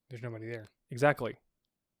 There's nobody there. Exactly.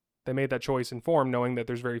 They made that choice informed, knowing that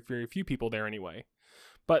there's very, very few people there anyway.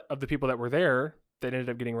 But of the people that were there, that ended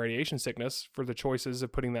up getting radiation sickness for the choices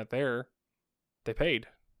of putting that there, they paid.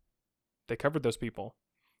 They covered those people.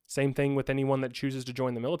 Same thing with anyone that chooses to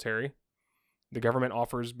join the military. The government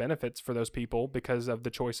offers benefits for those people because of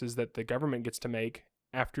the choices that the government gets to make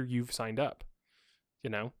after you've signed up.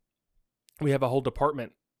 We have a whole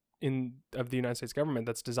department of the United States government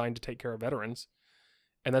that's designed to take care of veterans,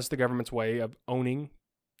 and that's the government's way of owning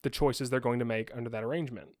the choices they're going to make under that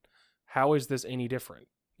arrangement. How is this any different?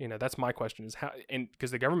 That's my question, is how, and because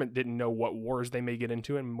the government didn't know what wars they may get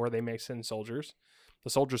into and where they may send soldiers. The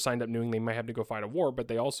soldiers signed up knowing they might have to go fight a war, but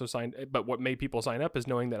they also but what made people sign up is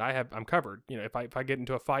knowing that I'm covered. If I get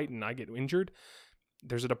into a fight and I get injured,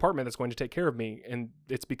 there's a department that's going to take care of me. And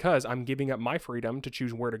it's because I'm giving up my freedom to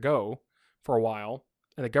choose where to go for a while.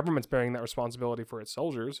 And the government's bearing that responsibility for its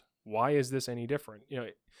soldiers. Why is this any different?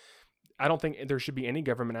 I don't think there should be any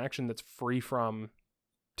government action that's free from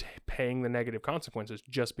paying the negative consequences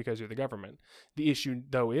just because you're the government. The issue,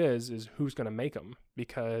 though, is who's going to make them,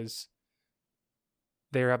 because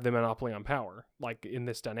they have the monopoly on power, like in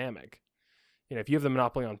this dynamic. If you have the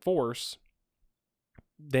monopoly on force,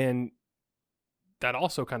 then that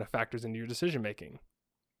also kind of factors into your decision making.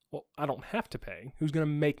 Well, I don't have to pay. Who's going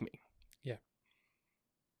to make me? Yeah.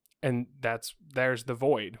 And there's the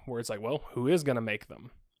void where it's like, well, who is going to make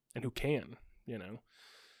them, and who can?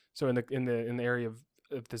 So in the area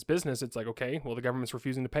of this business, it's like, okay, well, the government's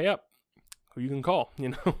refusing to pay up. Who you can call?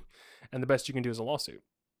 And the best you can do is a lawsuit.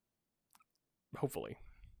 Hopefully.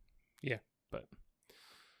 Yeah. But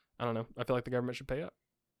I don't know. I feel like the government should pay up,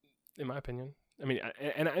 in my opinion. I mean,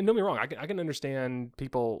 and don't get me wrong, I can understand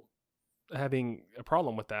people having a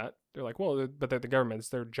problem with that. They're like, well, but they're the government. It's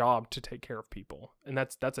their job to take care of people. And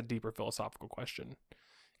that's a deeper philosophical question.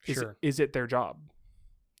 Sure. Is it their job?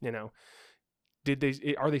 Are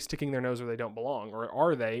they sticking their nose where they don't belong? Or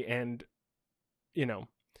are they? And,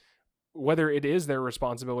 whether it is their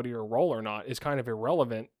responsibility or role or not is kind of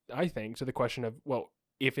irrelevant, I think, to the question of, well,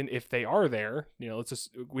 if they are there,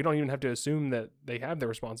 we don't even have to assume that they have their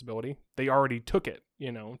responsibility. They already took it,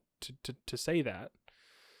 to say that.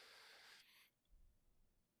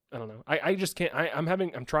 I don't know. I just can't.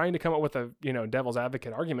 I'm trying to come up with a devil's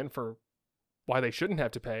advocate argument for why they shouldn't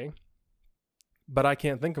have to pay, but I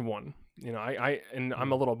can't think of one.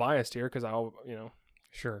 I'm a little biased here because I'll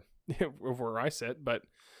Sure. where I sit, but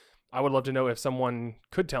I would love to know if someone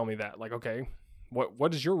could tell me that. Like, okay,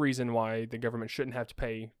 what is your reason why the government shouldn't have to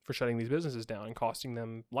pay for shutting these businesses down and costing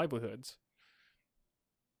them livelihoods?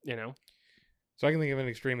 So I can think of an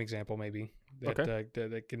extreme example maybe that Okay.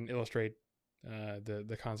 that can illustrate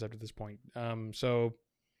the concept at this point. So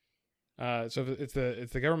it's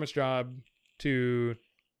the government's job to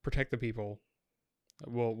protect the people.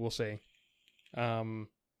 We'll say.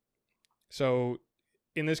 So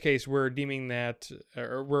in this case, we're deeming that,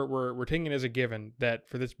 or we're taking it as a given that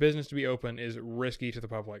for this business to be open is risky to the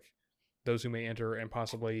public, those who may enter, and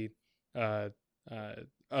possibly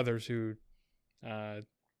others who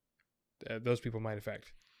those people might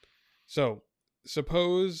affect. So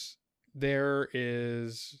suppose there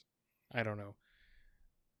is, I don't know,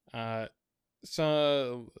 a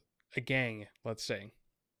gang, let's say,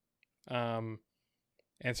 and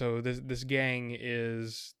so this gang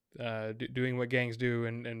is doing what gangs do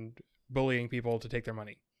and bullying people to take their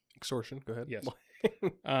money. Extortion. Go ahead. Yes.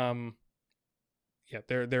 Yeah,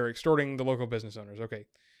 they're extorting the local business owners. Okay.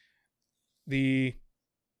 The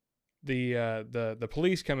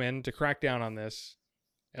police come in to crack down on this,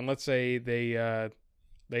 and let's say they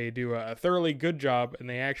do a thoroughly good job, and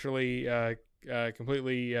they actually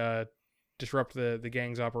completely disrupt the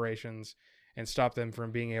gang's operations and stop them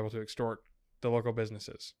from being able to extort the local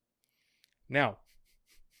businesses. Now,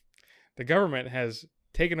 the government has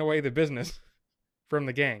taken away the business from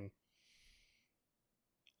the gang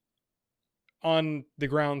on the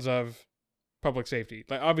grounds of public safety.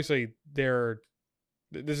 Like, obviously,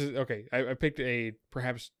 this is okay. I picked a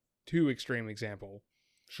perhaps too extreme example.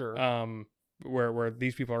 Sure. Where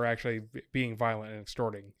these people are actually being violent and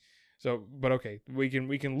extorting. So, but okay, we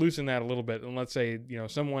can loosen that a little bit, and let's say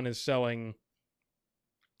someone is selling,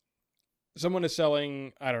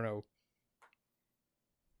 I don't know,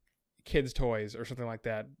 kids' toys or something like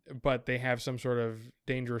that, but they have some sort of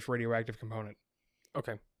dangerous radioactive component.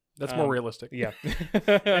 Okay. That's more realistic. Yeah.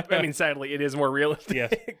 I mean, sadly, it is more realistic.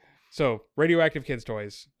 Yes. So, radioactive kids'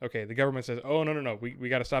 toys. Okay, the government says, oh, no. We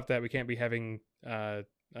got to stop that. We can't be having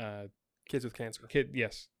Kids with cancer.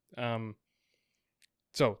 Yes.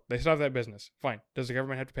 So, they stop that business. Fine. Does the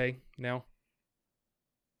government have to pay now?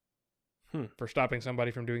 For stopping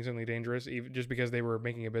somebody from doing something dangerous, even just because they were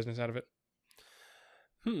making a business out of it?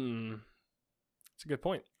 That's a good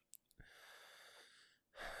point.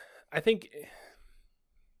 I think,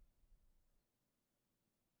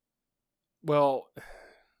 well,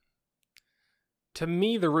 to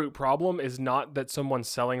me, the root problem is not that someone's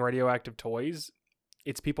selling radioactive toys.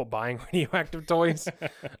 It's people buying radioactive toys.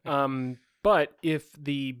 But if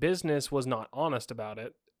the business was not honest about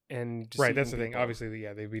it and Right, that's the deceiving thing. people. Obviously,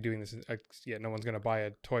 yeah, they'd be doing this. No one's going to buy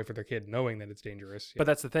a toy for their kid knowing that it's dangerous. But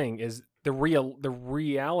that's the thing, is the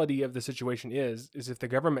reality of the situation is if the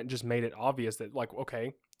government just made it obvious that, like,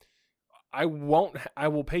 okay, I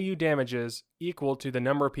will pay you damages equal to the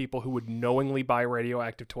number of people who would knowingly buy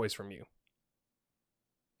radioactive toys from you.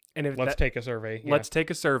 And if let's take a survey. Let's take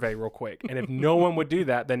a survey real quick. And if no one would do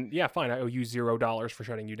that, then yeah, fine, I owe you $0 for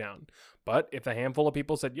shutting you down. But if a handful of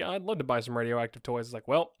people said, yeah, I'd love to buy some radioactive toys, it's like,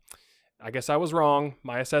 well, I guess I was wrong.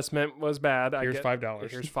 My assessment was bad. Here's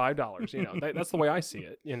 $5. Here's $5. You know, that's the way I see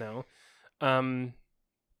it. You know,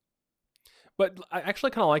 but I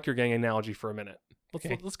actually kind of like your gang analogy for a minute.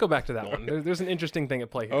 Let's go back to that one. There's an interesting thing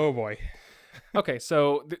at play here. Oh boy. Okay,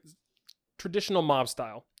 so traditional mob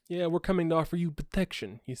style. Yeah, we're coming to offer you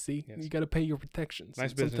protection. You see, you got to pay your protections.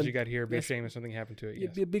 Nice business you got here. Be a shame if something happened to it.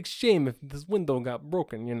 It'd be a big shame if this window got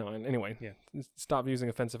broken. You know. And anyway, stop using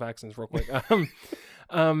offensive accents real quick.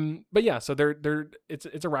 But yeah, so it's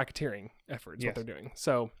a racketeering effort. Is what they're doing.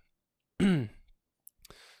 So,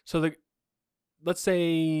 let's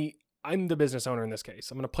say I'm the business owner in this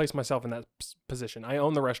case. I'm going to place myself in that position. I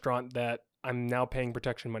own the restaurant that I'm now paying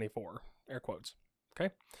protection money for. Air quotes.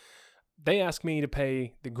 Okay. They ask me to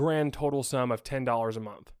pay the grand total sum of $10 a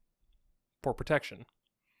month for protection.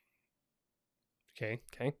 Okay.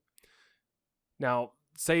 Now,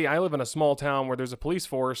 say I live in a small town where there's a police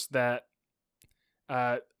force that,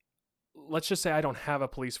 let's just say I don't have a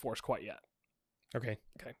police force quite yet. Okay.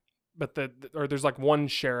 But or there's like one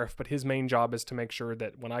sheriff, but his main job is to make sure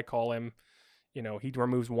that when I call him, you know, he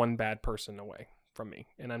removes one bad person away from me,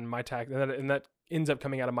 and then and that ends up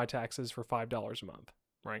coming out of my taxes for $5 a month,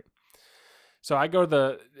 right? So I go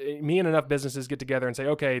to me and enough businesses get together and say,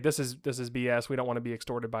 okay, this is BS. We don't want to be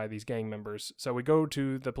extorted by these gang members. So we go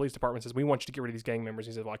to the police department and says, we want you to get rid of these gang members.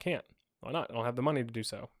 He says, well, I can't. Why not? I don't have the money to do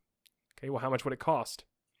so. Okay, well, how much would it cost?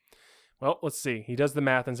 Well, let's see. He does the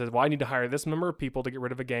math and says, well, I need to hire this number of people to get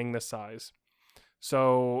rid of a gang this size.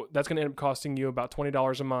 So that's going to end up costing you about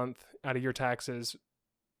 $20 a month out of your taxes,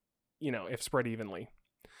 you know, if spread evenly.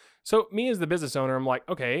 So me as the business owner, I'm like,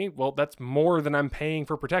 okay, well, that's more than I'm paying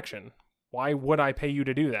for protection. Why would I pay you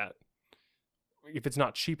to do that if it's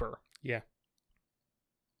not cheaper? Yeah.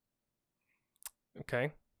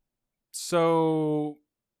 Okay. So,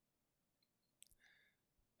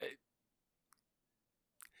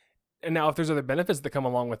 and now if there's other benefits that come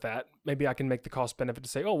along with that, maybe I can make the cost benefit to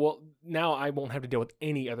say, oh, well, now I won't have to deal with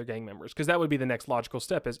any other gang members, because that would be the next logical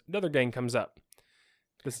step is another gang comes up.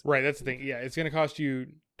 Right. That's the thing. Yeah. It's going to cost you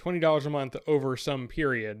 $20 a month over some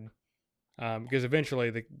period. Because eventually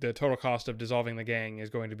the total cost of dissolving the gang is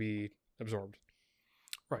going to be absorbed,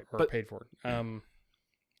 right? Or paid for.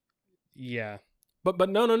 Yeah. But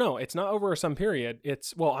no. It's not over some period.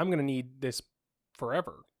 It's, well, I'm going to need this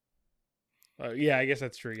forever. Yeah, I guess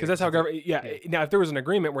that's true. Because that's how government. Yeah. Now, if there was an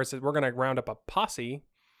agreement where it says we're going to round up a posse,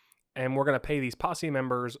 and we're going to pay these posse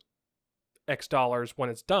members X dollars when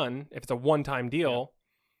it's done, if it's a one-time deal.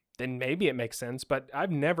 Then maybe it makes sense, but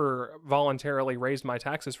I've never voluntarily raised my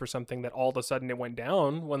taxes for something that all of a sudden it went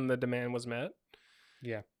down when the demand was met.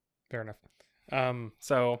 Yeah, fair enough.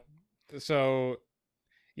 So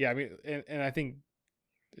yeah, I mean, and I think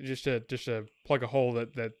just to plug a hole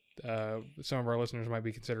that some of our listeners might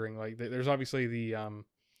be considering, like there's obviously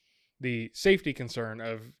the safety concern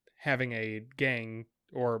of having a gang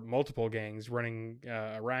or multiple gangs running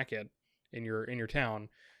a racket in your town.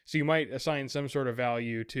 So you might assign some sort of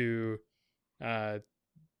value to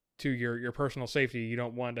your personal safety. You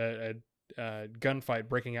don't want a gunfight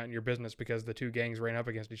breaking out in your business because the two gangs ran up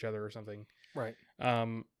against each other or something. Right.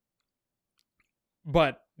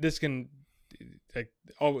 But this can, like,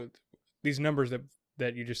 all these numbers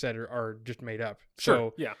that you just said are just made up. Sure.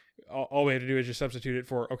 So yeah. All we have to do is just substitute it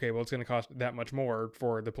for, okay, well, it's going to cost that much more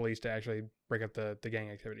for the police to actually break up the gang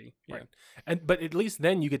activity. Right. But at least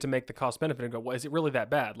then you get to make the cost benefit and go, well, is it really that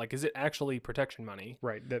bad? Like, is it actually protection money?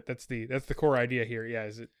 Right. That's the core idea here. Yeah.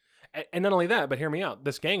 Is it? And not only that, but hear me out.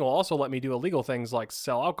 This gang will also let me do illegal things like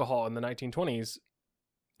sell alcohol in the 1920s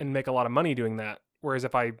and make a lot of money doing that. Whereas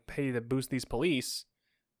if I pay to boost these police,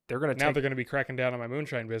 they're going to be cracking down on my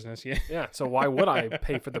moonshine business. Yeah. Yeah. So why would I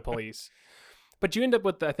pay for the police? But you end up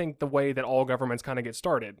with, I think, the way that all governments kind of get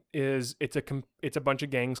started is it's a bunch of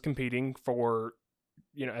gangs competing for,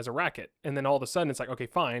 you know, as a racket. And then all of a sudden it's like, okay,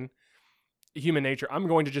 fine. Human nature. I'm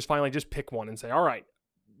going to just finally just pick one and say, all right,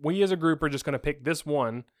 we as a group are just going to pick this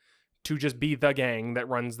one to just be the gang that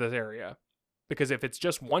runs this area. Because if it's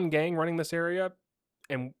just one gang running this area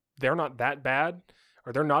and they're not that bad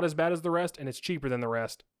or they're not as bad as the rest and it's cheaper than the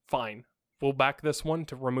rest, fine. We'll back this one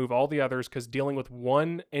to remove all the others because dealing with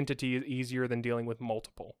one entity is easier than dealing with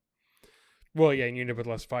multiple. Well, yeah, and you end up with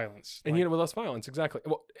less violence. And Like, you know, with less violence, exactly.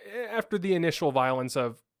 Well, after the initial violence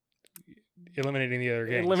of eliminating the other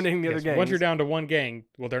gangs. Eliminating the other gangs. Once you're down to one gang,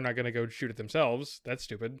 well, they're not going to go shoot at themselves. That's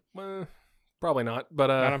stupid. probably not, but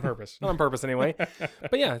Not on purpose. not on purpose anyway.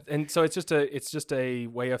 But yeah, and so it's just a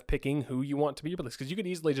way of picking who you want to be your police, because you could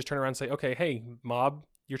easily just turn around and say, okay, hey, mob,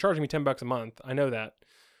 you're charging me $10 a month. I know that,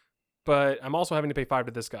 but I'm also having to pay $5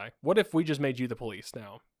 to this guy. What if we just made you the police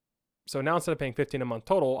now? So now instead of paying $15 a month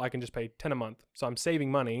total, I can just pay $10 a month. So I'm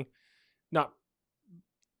saving money.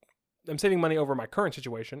 I'm saving money over my current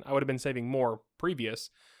situation. I would have been saving more previous.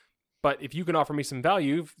 But if you can offer me some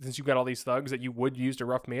value, since you've got all these thugs that you would use to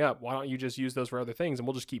rough me up, why don't you just use those for other things, and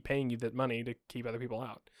we'll just keep paying you that money to keep other people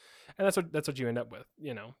out? And that's what you end up with.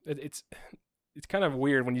 You know, it's kind of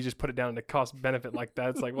weird when you just put it down to cost benefit like that.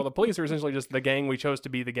 It's like, well, the police are essentially just the gang we chose to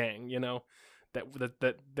be the gang. You know,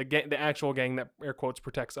 the actual gang that air quotes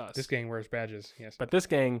protects us. This gang wears badges. Yes. But this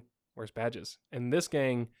gang wears badges, and this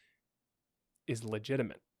gang is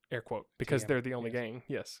legitimate, air quote, because they're the only gang.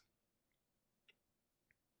 Yes.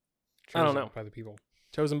 Chosen I don't know. By the people.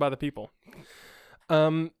 Chosen by the people.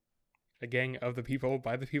 A gang of the people,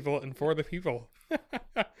 by the people, and for the people.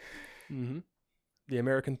 Mm-hmm. The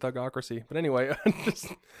American thugocracy. But anyway,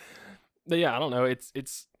 but yeah, I don't know.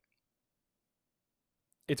 It's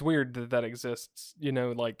weird that exists. You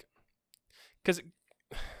know, like, because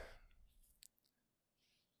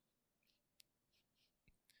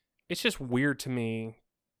it's just weird to me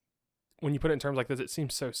when you put it in terms like this. It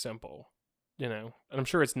seems so simple. You know, and I'm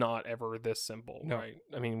sure it's not ever this simple, No. right?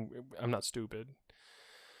 I mean, I'm not stupid,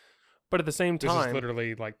 but at the same This time, is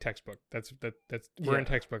literally like textbook. That's we're in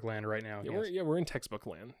textbook land right now. yeah, Yes. we're in textbook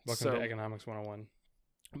land. Welcome to Economics 101.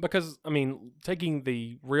 Because I mean, taking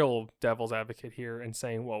the real devil's advocate here and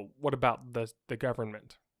saying, well, what about the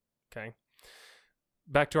government? Okay,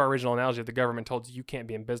 back to our original analogy, the government told you can't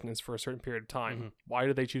be in business for a certain period of time. Mhm. Why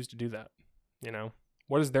do they choose to do that? You know.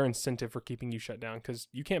 What is their incentive for keeping you shut down? Because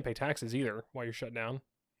you can't pay taxes either while you're shut down,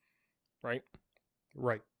 right?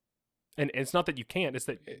 Right. And it's not that you can't; it's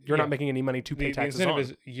that you're not making any money to pay The taxes incentive on.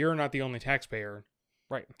 is you're not the only taxpayer.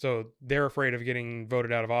 Right. So they're afraid of getting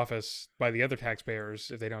voted out of office by the other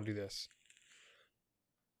taxpayers if they don't do this.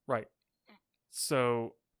 Right.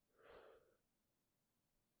 So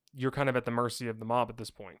you're kind of at the mercy of the mob at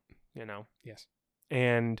this point, you know? Yes.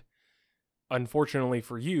 And unfortunately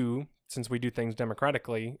for you, since we do things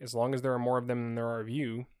democratically, as long as there are more of them than there are of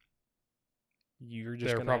you,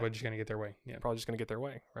 They're probably just going to get their way. Yeah. Probably just going to get their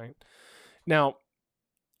way, right? Now,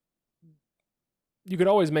 you could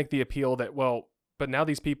always make the appeal that, well, but now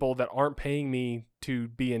these people that aren't paying me to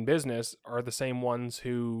be in business are the same ones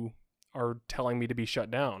who are telling me to be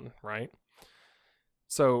shut down, right?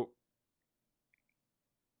 So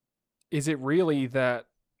is it really the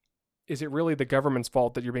government's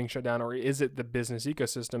fault that you're being shut down, or is it the business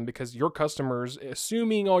ecosystem? Because your customers,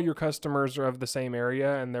 assuming all your customers are of the same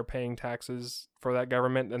area and they're paying taxes for that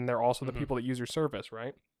government, and they're also the people that use your service,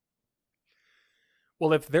 right?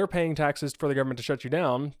 Well, if they're paying taxes for the government to shut you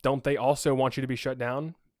down, don't they also want you to be shut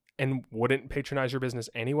down and wouldn't patronize your business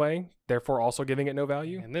anyway, therefore also giving it no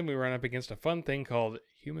value? And then we run up against a fun thing called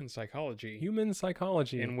human psychology. Human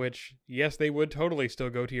psychology. In which, yes, they would totally still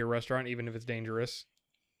go to your restaurant even if it's dangerous.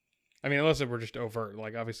 I mean, unless it were just overt.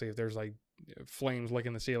 Like, obviously, if there's, like, flames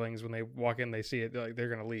licking the ceilings when they walk in, they see it, like, they're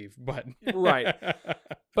going to leave. But right.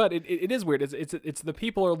 But it is weird. It's the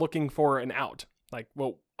people are looking for an out. Like,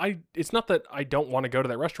 well, it's not that I don't want to go to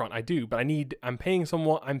that restaurant. I do, but I'm paying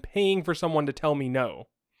for someone to tell me no.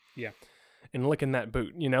 Yeah. And licking that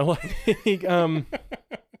boot, you know? Like,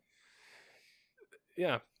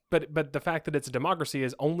 yeah. But the fact that it's a democracy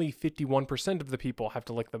is only 51% of the people have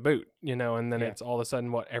to lick the boot, you know, and then it's all of a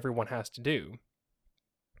sudden what everyone has to do,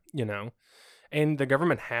 you know, and the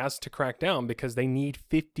government has to crack down because they need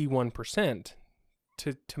 51%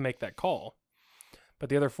 to make that call. But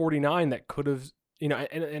the other 49 that could have, you know,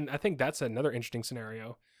 and I think that's another interesting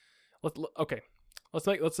scenario. I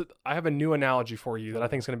have a new analogy for you that I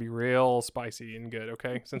think is going to be real spicy and good.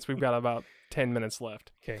 Okay. Since we've got about 10 minutes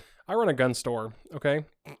left. Okay. I run a gun store. Okay.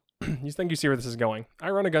 You think you see where this is going.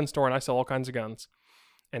 I run a gun store and I sell all kinds of guns.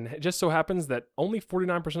 And it just so happens that only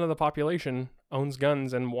 49% of the population owns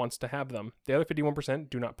guns and wants to have them. The other 51%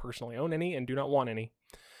 do not personally own any and do not want any.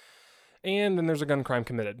 And then there's a gun crime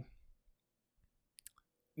committed.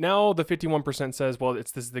 Now the 51% says, well,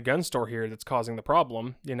 this is the gun store here that's causing the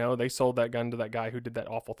problem. You know, they sold that gun to that guy who did that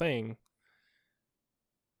awful thing.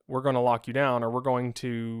 We're going to lock you down, or we're going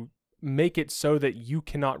to make it so that you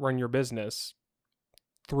cannot run your business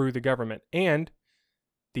through the government. And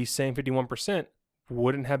these same 51%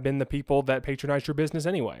 wouldn't have been the people that patronized your business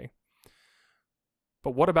anyway.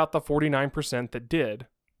 But what about the 49% that did,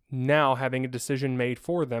 now having a decision made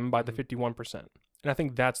for them by the 51%? And I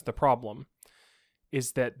think that's the problem,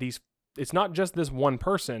 is that it's not just this one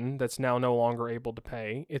person that's now no longer able to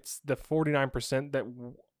pay. It's the 49% that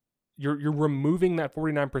you're removing that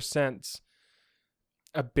 49%'s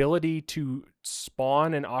ability to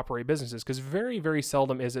spawn and operate businesses, because very, very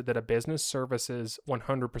seldom is it that a business services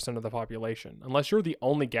 100% of the population. Unless you're the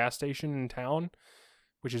only gas station in town,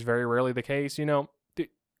 which is very rarely the case,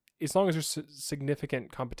 as long as there's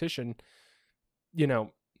significant competition,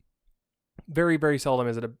 very, very seldom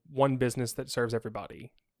is it one business that serves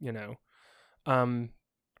everybody, but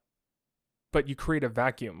you create a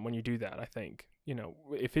vacuum when you do that, I think.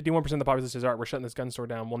 If 51% of the population says, all right, we're shutting this gun store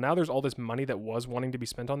down, well, now there's all this money that was wanting to be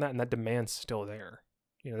spent on that, and that demand's still there.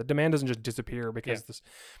 The demand doesn't just disappear because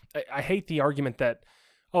I hate the argument that,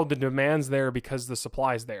 oh, the demand's there because the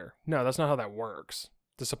supply's there. No, that's not how that works.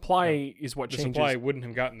 The supply is what changes. The supply wouldn't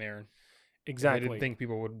have gotten there. Exactly. I didn't think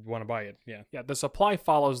people would want to buy it. Yeah. Yeah, the supply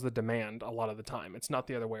follows the demand a lot of the time. It's not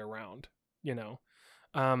the other way around,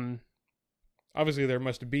 Obviously, there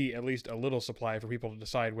must be at least a little supply for people to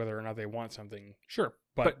decide whether or not they want something. Sure.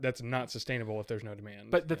 But that's not sustainable if there's no demand.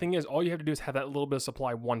 But the thing is, all you have to do is have that little bit of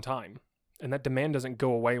supply one time. And that demand doesn't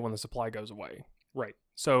go away when the supply goes away. Right.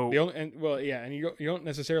 So and you don't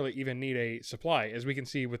necessarily even need a supply, as we can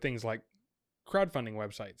see with things like crowdfunding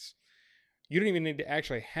websites. You don't even need to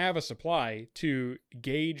actually have a supply to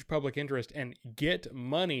gauge public interest and get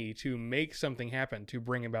money to make something happen to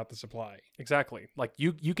bring about the supply. Exactly. Like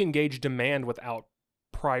you can gauge demand without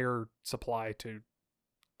prior supply to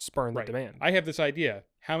spurn the demand. I have this idea.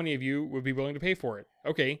 How many of you would be willing to pay for it?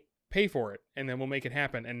 Okay, pay for it, and then we'll make it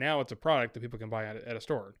happen. And now it's a product that people can buy at a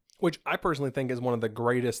store. Which I personally think is one of the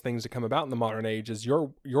greatest things to come about in the modern age, is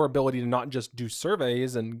your ability to not just do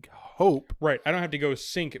surveys and hope. Right. I don't have to go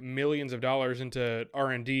sink millions of dollars into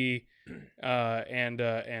R&D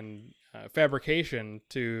and fabrication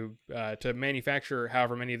to manufacture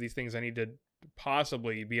however many of these things I need to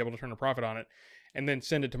possibly be able to turn a profit on it, and then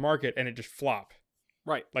send it to market and it just flop.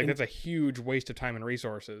 Right. Like, that's a huge waste of time and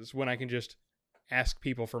resources when I can just ask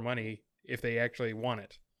people for money if they actually want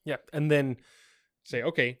it. Yeah. And then say,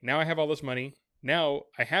 okay, now I have all this money. Now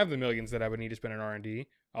I have the millions that I would need to spend on R&D.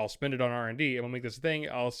 I'll spend it on R&D and we'll make this thing.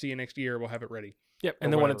 I'll see you next year. We'll have it ready. Yep.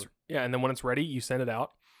 And then when it's ready, you send it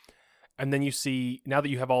out. And then you see, now that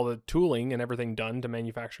you have all the tooling and everything done to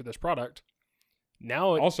manufacture this product,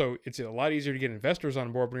 now also it's a lot easier to get investors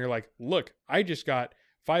on board when you're like, look, I just got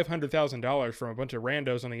 $500,000 from a bunch of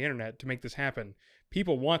randos on the internet to make this happen.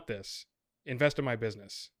 People want this. Invest in my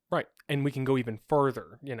business. Right. And we can go even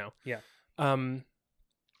further, Yeah.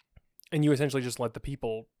 And you essentially just let the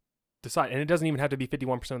people decide. And it doesn't even have to be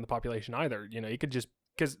 51% of the population either. You could just,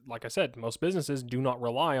 because like I said, most businesses do not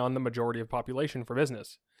rely on the majority of population for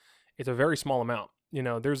business. It's a very small amount.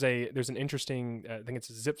 There's an interesting, I think it's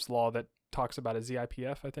a Zipf's law that talks about a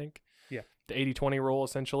ZIPF, I think. Yeah. The 80-20 rule,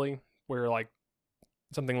 essentially, where like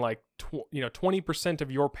something like 20%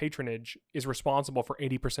 of your patronage is responsible for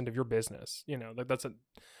 80% of your business. That's a...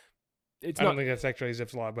 I don't think that's actually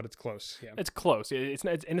Zipf's law, but it's close. Yeah, it's close. It's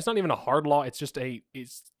not even a hard law. It's just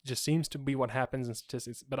just seems to be what happens in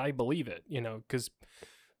statistics. But I believe it, because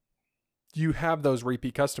you have those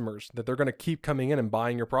repeat customers that they're going to keep coming in and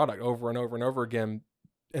buying your product over and over and over again,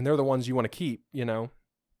 and they're the ones you want to keep.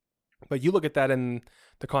 But you look at that in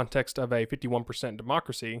the context of a 51%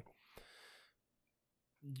 democracy.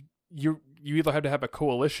 You either have to have a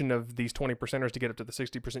coalition of these 20%ers to get up to the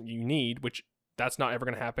 60% you need, which that's not ever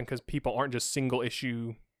going to happen because people aren't just single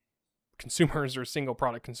issue consumers or single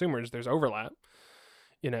product consumers. There's overlap,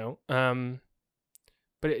 but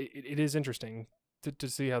it is interesting to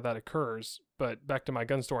see how that occurs. But back to my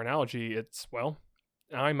gun store analogy, it's, well,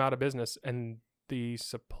 I'm out of business and the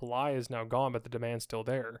supply is now gone, but the demand's still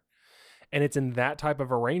there. And it's in that type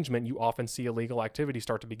of arrangement you often see illegal activity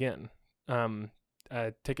start to begin.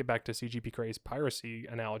 Take it back to CGP Gray's piracy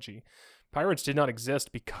analogy. Pirates did not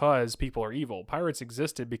exist because people are evil. Pirates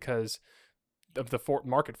existed because of the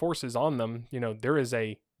market forces on them. There is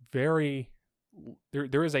a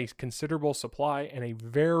there is a considerable supply and a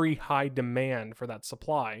very high demand for that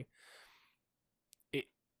supply.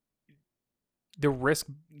 The risk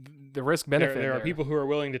benefit. There are people who are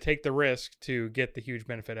willing to take the risk to get the huge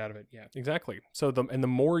benefit out of it. Yeah, exactly. So the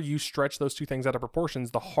more you stretch those two things out of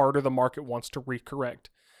proportions, the harder the market wants to recorrect.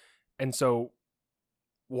 And so,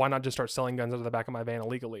 why not just start selling guns out of the back of my van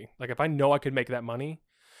illegally? Like, if I know I could make that money,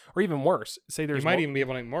 or even worse, say there's you might even be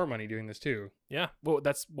able to make more money doing this too. Yeah, well,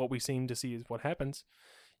 that's what we seem to see is what happens.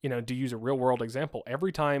 To use a real world example,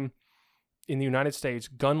 every time in the United States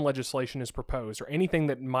gun legislation is proposed or anything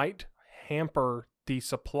that might hamper the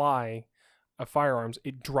supply of firearms,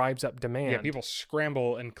 it drives up demand. Yeah, people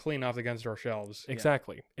scramble and clean off the gun store shelves. Yeah.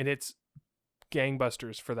 Exactly. And it's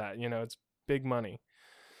gangbusters for that. It's big money.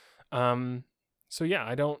 So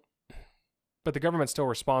yeah, but the government's still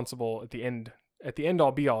responsible at the end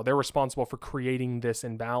all be all. They're responsible for creating this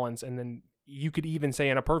imbalance. And then you could even say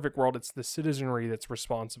in a perfect world, it's the citizenry that's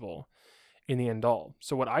responsible in the end all.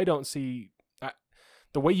 So what I don't see,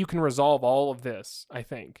 the way you can resolve all of this, I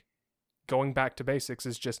think, going back to basics,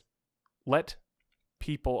 is just let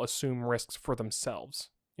people assume risks for themselves.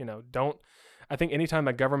 I think anytime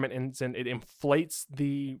a government it inflates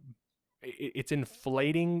it's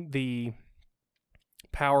inflating the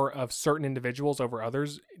power of certain individuals over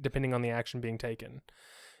others, depending on the action being taken.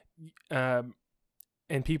 And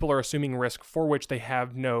people are assuming risk for which they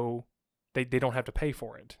have they don't have to pay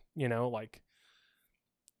for it. Like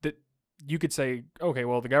that you could say, okay,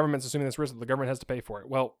 well, the government's assuming this risk, the government has to pay for it.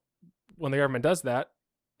 Well, when the government does that,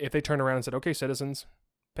 if they turn around and said, okay, citizens,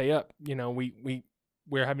 pay up,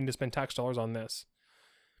 we're having to spend tax dollars on this.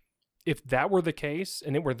 If that were the case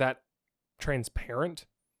and it were that transparent,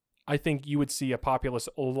 I think you would see a populace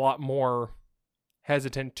a lot more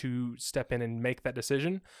hesitant to step in and make that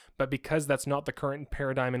decision. But because that's not the current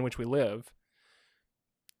paradigm in which we live,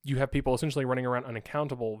 you have people essentially running around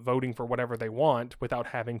unaccountable, voting for whatever they want without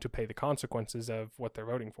having to pay the consequences of what they're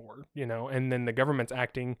voting for, and then the government's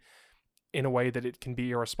acting in a way that it can be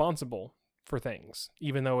irresponsible for things,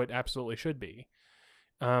 even though it absolutely should be.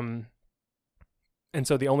 And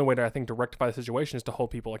so the only way to rectify the situation is to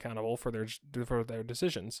hold people accountable for their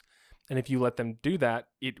decisions. And if you let them do that,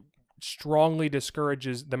 it strongly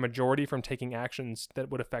discourages the majority from taking actions that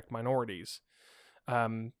would affect minorities.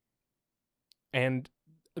 And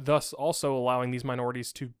thus also allowing these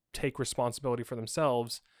minorities to take responsibility for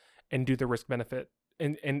themselves and do the risk benefit.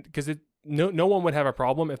 And because no one would have a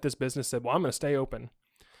problem if this business said, well, I'm going to stay open.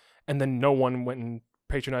 And then no one went and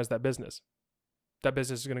patronized that business. That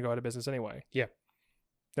business is going to go out of business anyway. Yeah.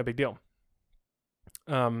 No big deal.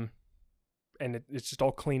 And it's just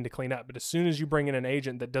all clean to clean up. But as soon as you bring in an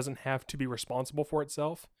agent that doesn't have to be responsible for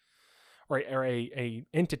itself, or a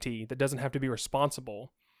entity that doesn't have to be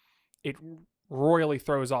responsible, it royally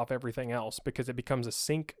throws off everything else because it becomes a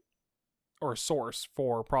sink or a source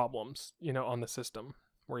for problems, on the system.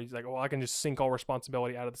 Where he's like, well, I can just sink all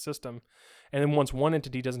responsibility out of the system. And then once one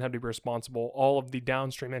entity doesn't have to be responsible, all of the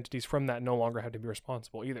downstream entities from that no longer have to be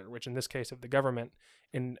responsible either, which in this case of the government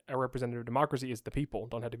in a representative democracy is the people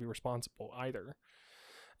don't have to be responsible either.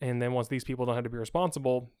 And then once these people don't have to be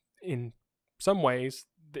responsible, in some ways,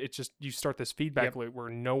 it's just, you start this feedback loop where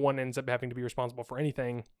no one ends up having to be responsible for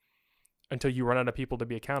anything until you run out of people to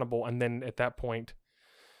be accountable. And then at that point,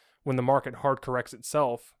 when the market hard corrects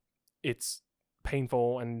itself, it's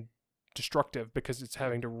painful and destructive because it's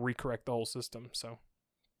having to recorrect the whole system. So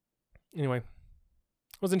anyway, it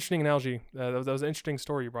was an interesting analogy. That was an interesting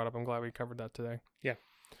story you brought up. I'm glad we covered that today. Yeah.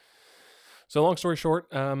 So long story short,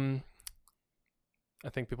 I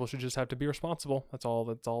think people should just have to be responsible. That's all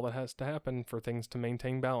that has to happen for things to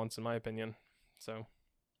maintain balance, in my opinion. So,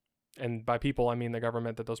 and by people, I mean the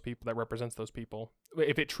government that represents those people.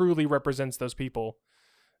 If it truly represents those people,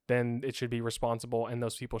 then it should be responsible, and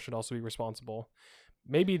those people should also be responsible.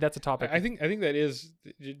 Maybe that's a topic. I think that is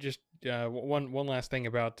just one last thing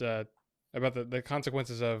about the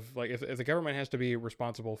consequences of, like, if the government has to be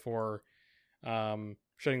responsible for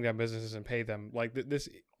shutting down businesses and pay them, like this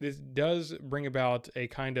does bring about a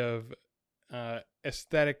kind of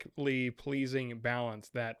aesthetically pleasing balance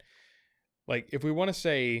that, like, if we want to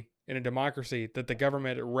say in a democracy that the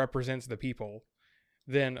government represents the people,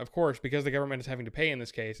 then of course, because the government is having to pay in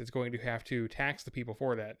this case, it's going to have to tax the people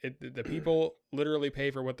for that. The people literally pay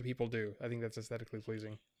for what the people do. I think that's aesthetically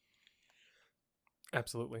pleasing.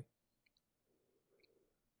 Absolutely.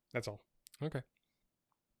 That's all. Okay.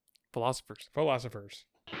 Philosophers.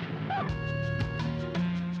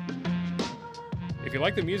 If you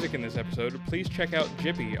like the music in this episode, please check out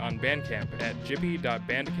Jippy on Bandcamp at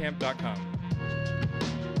jippy.bandcamp.com.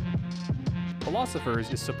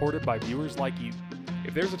 Philosophers is supported by viewers like you.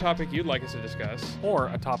 If there's a topic you'd like us to discuss, or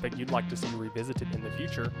a topic you'd like to see revisited in the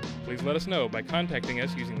future, please let us know by contacting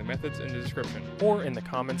us using the methods in the description or in the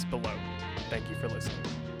comments below. Thank you for listening.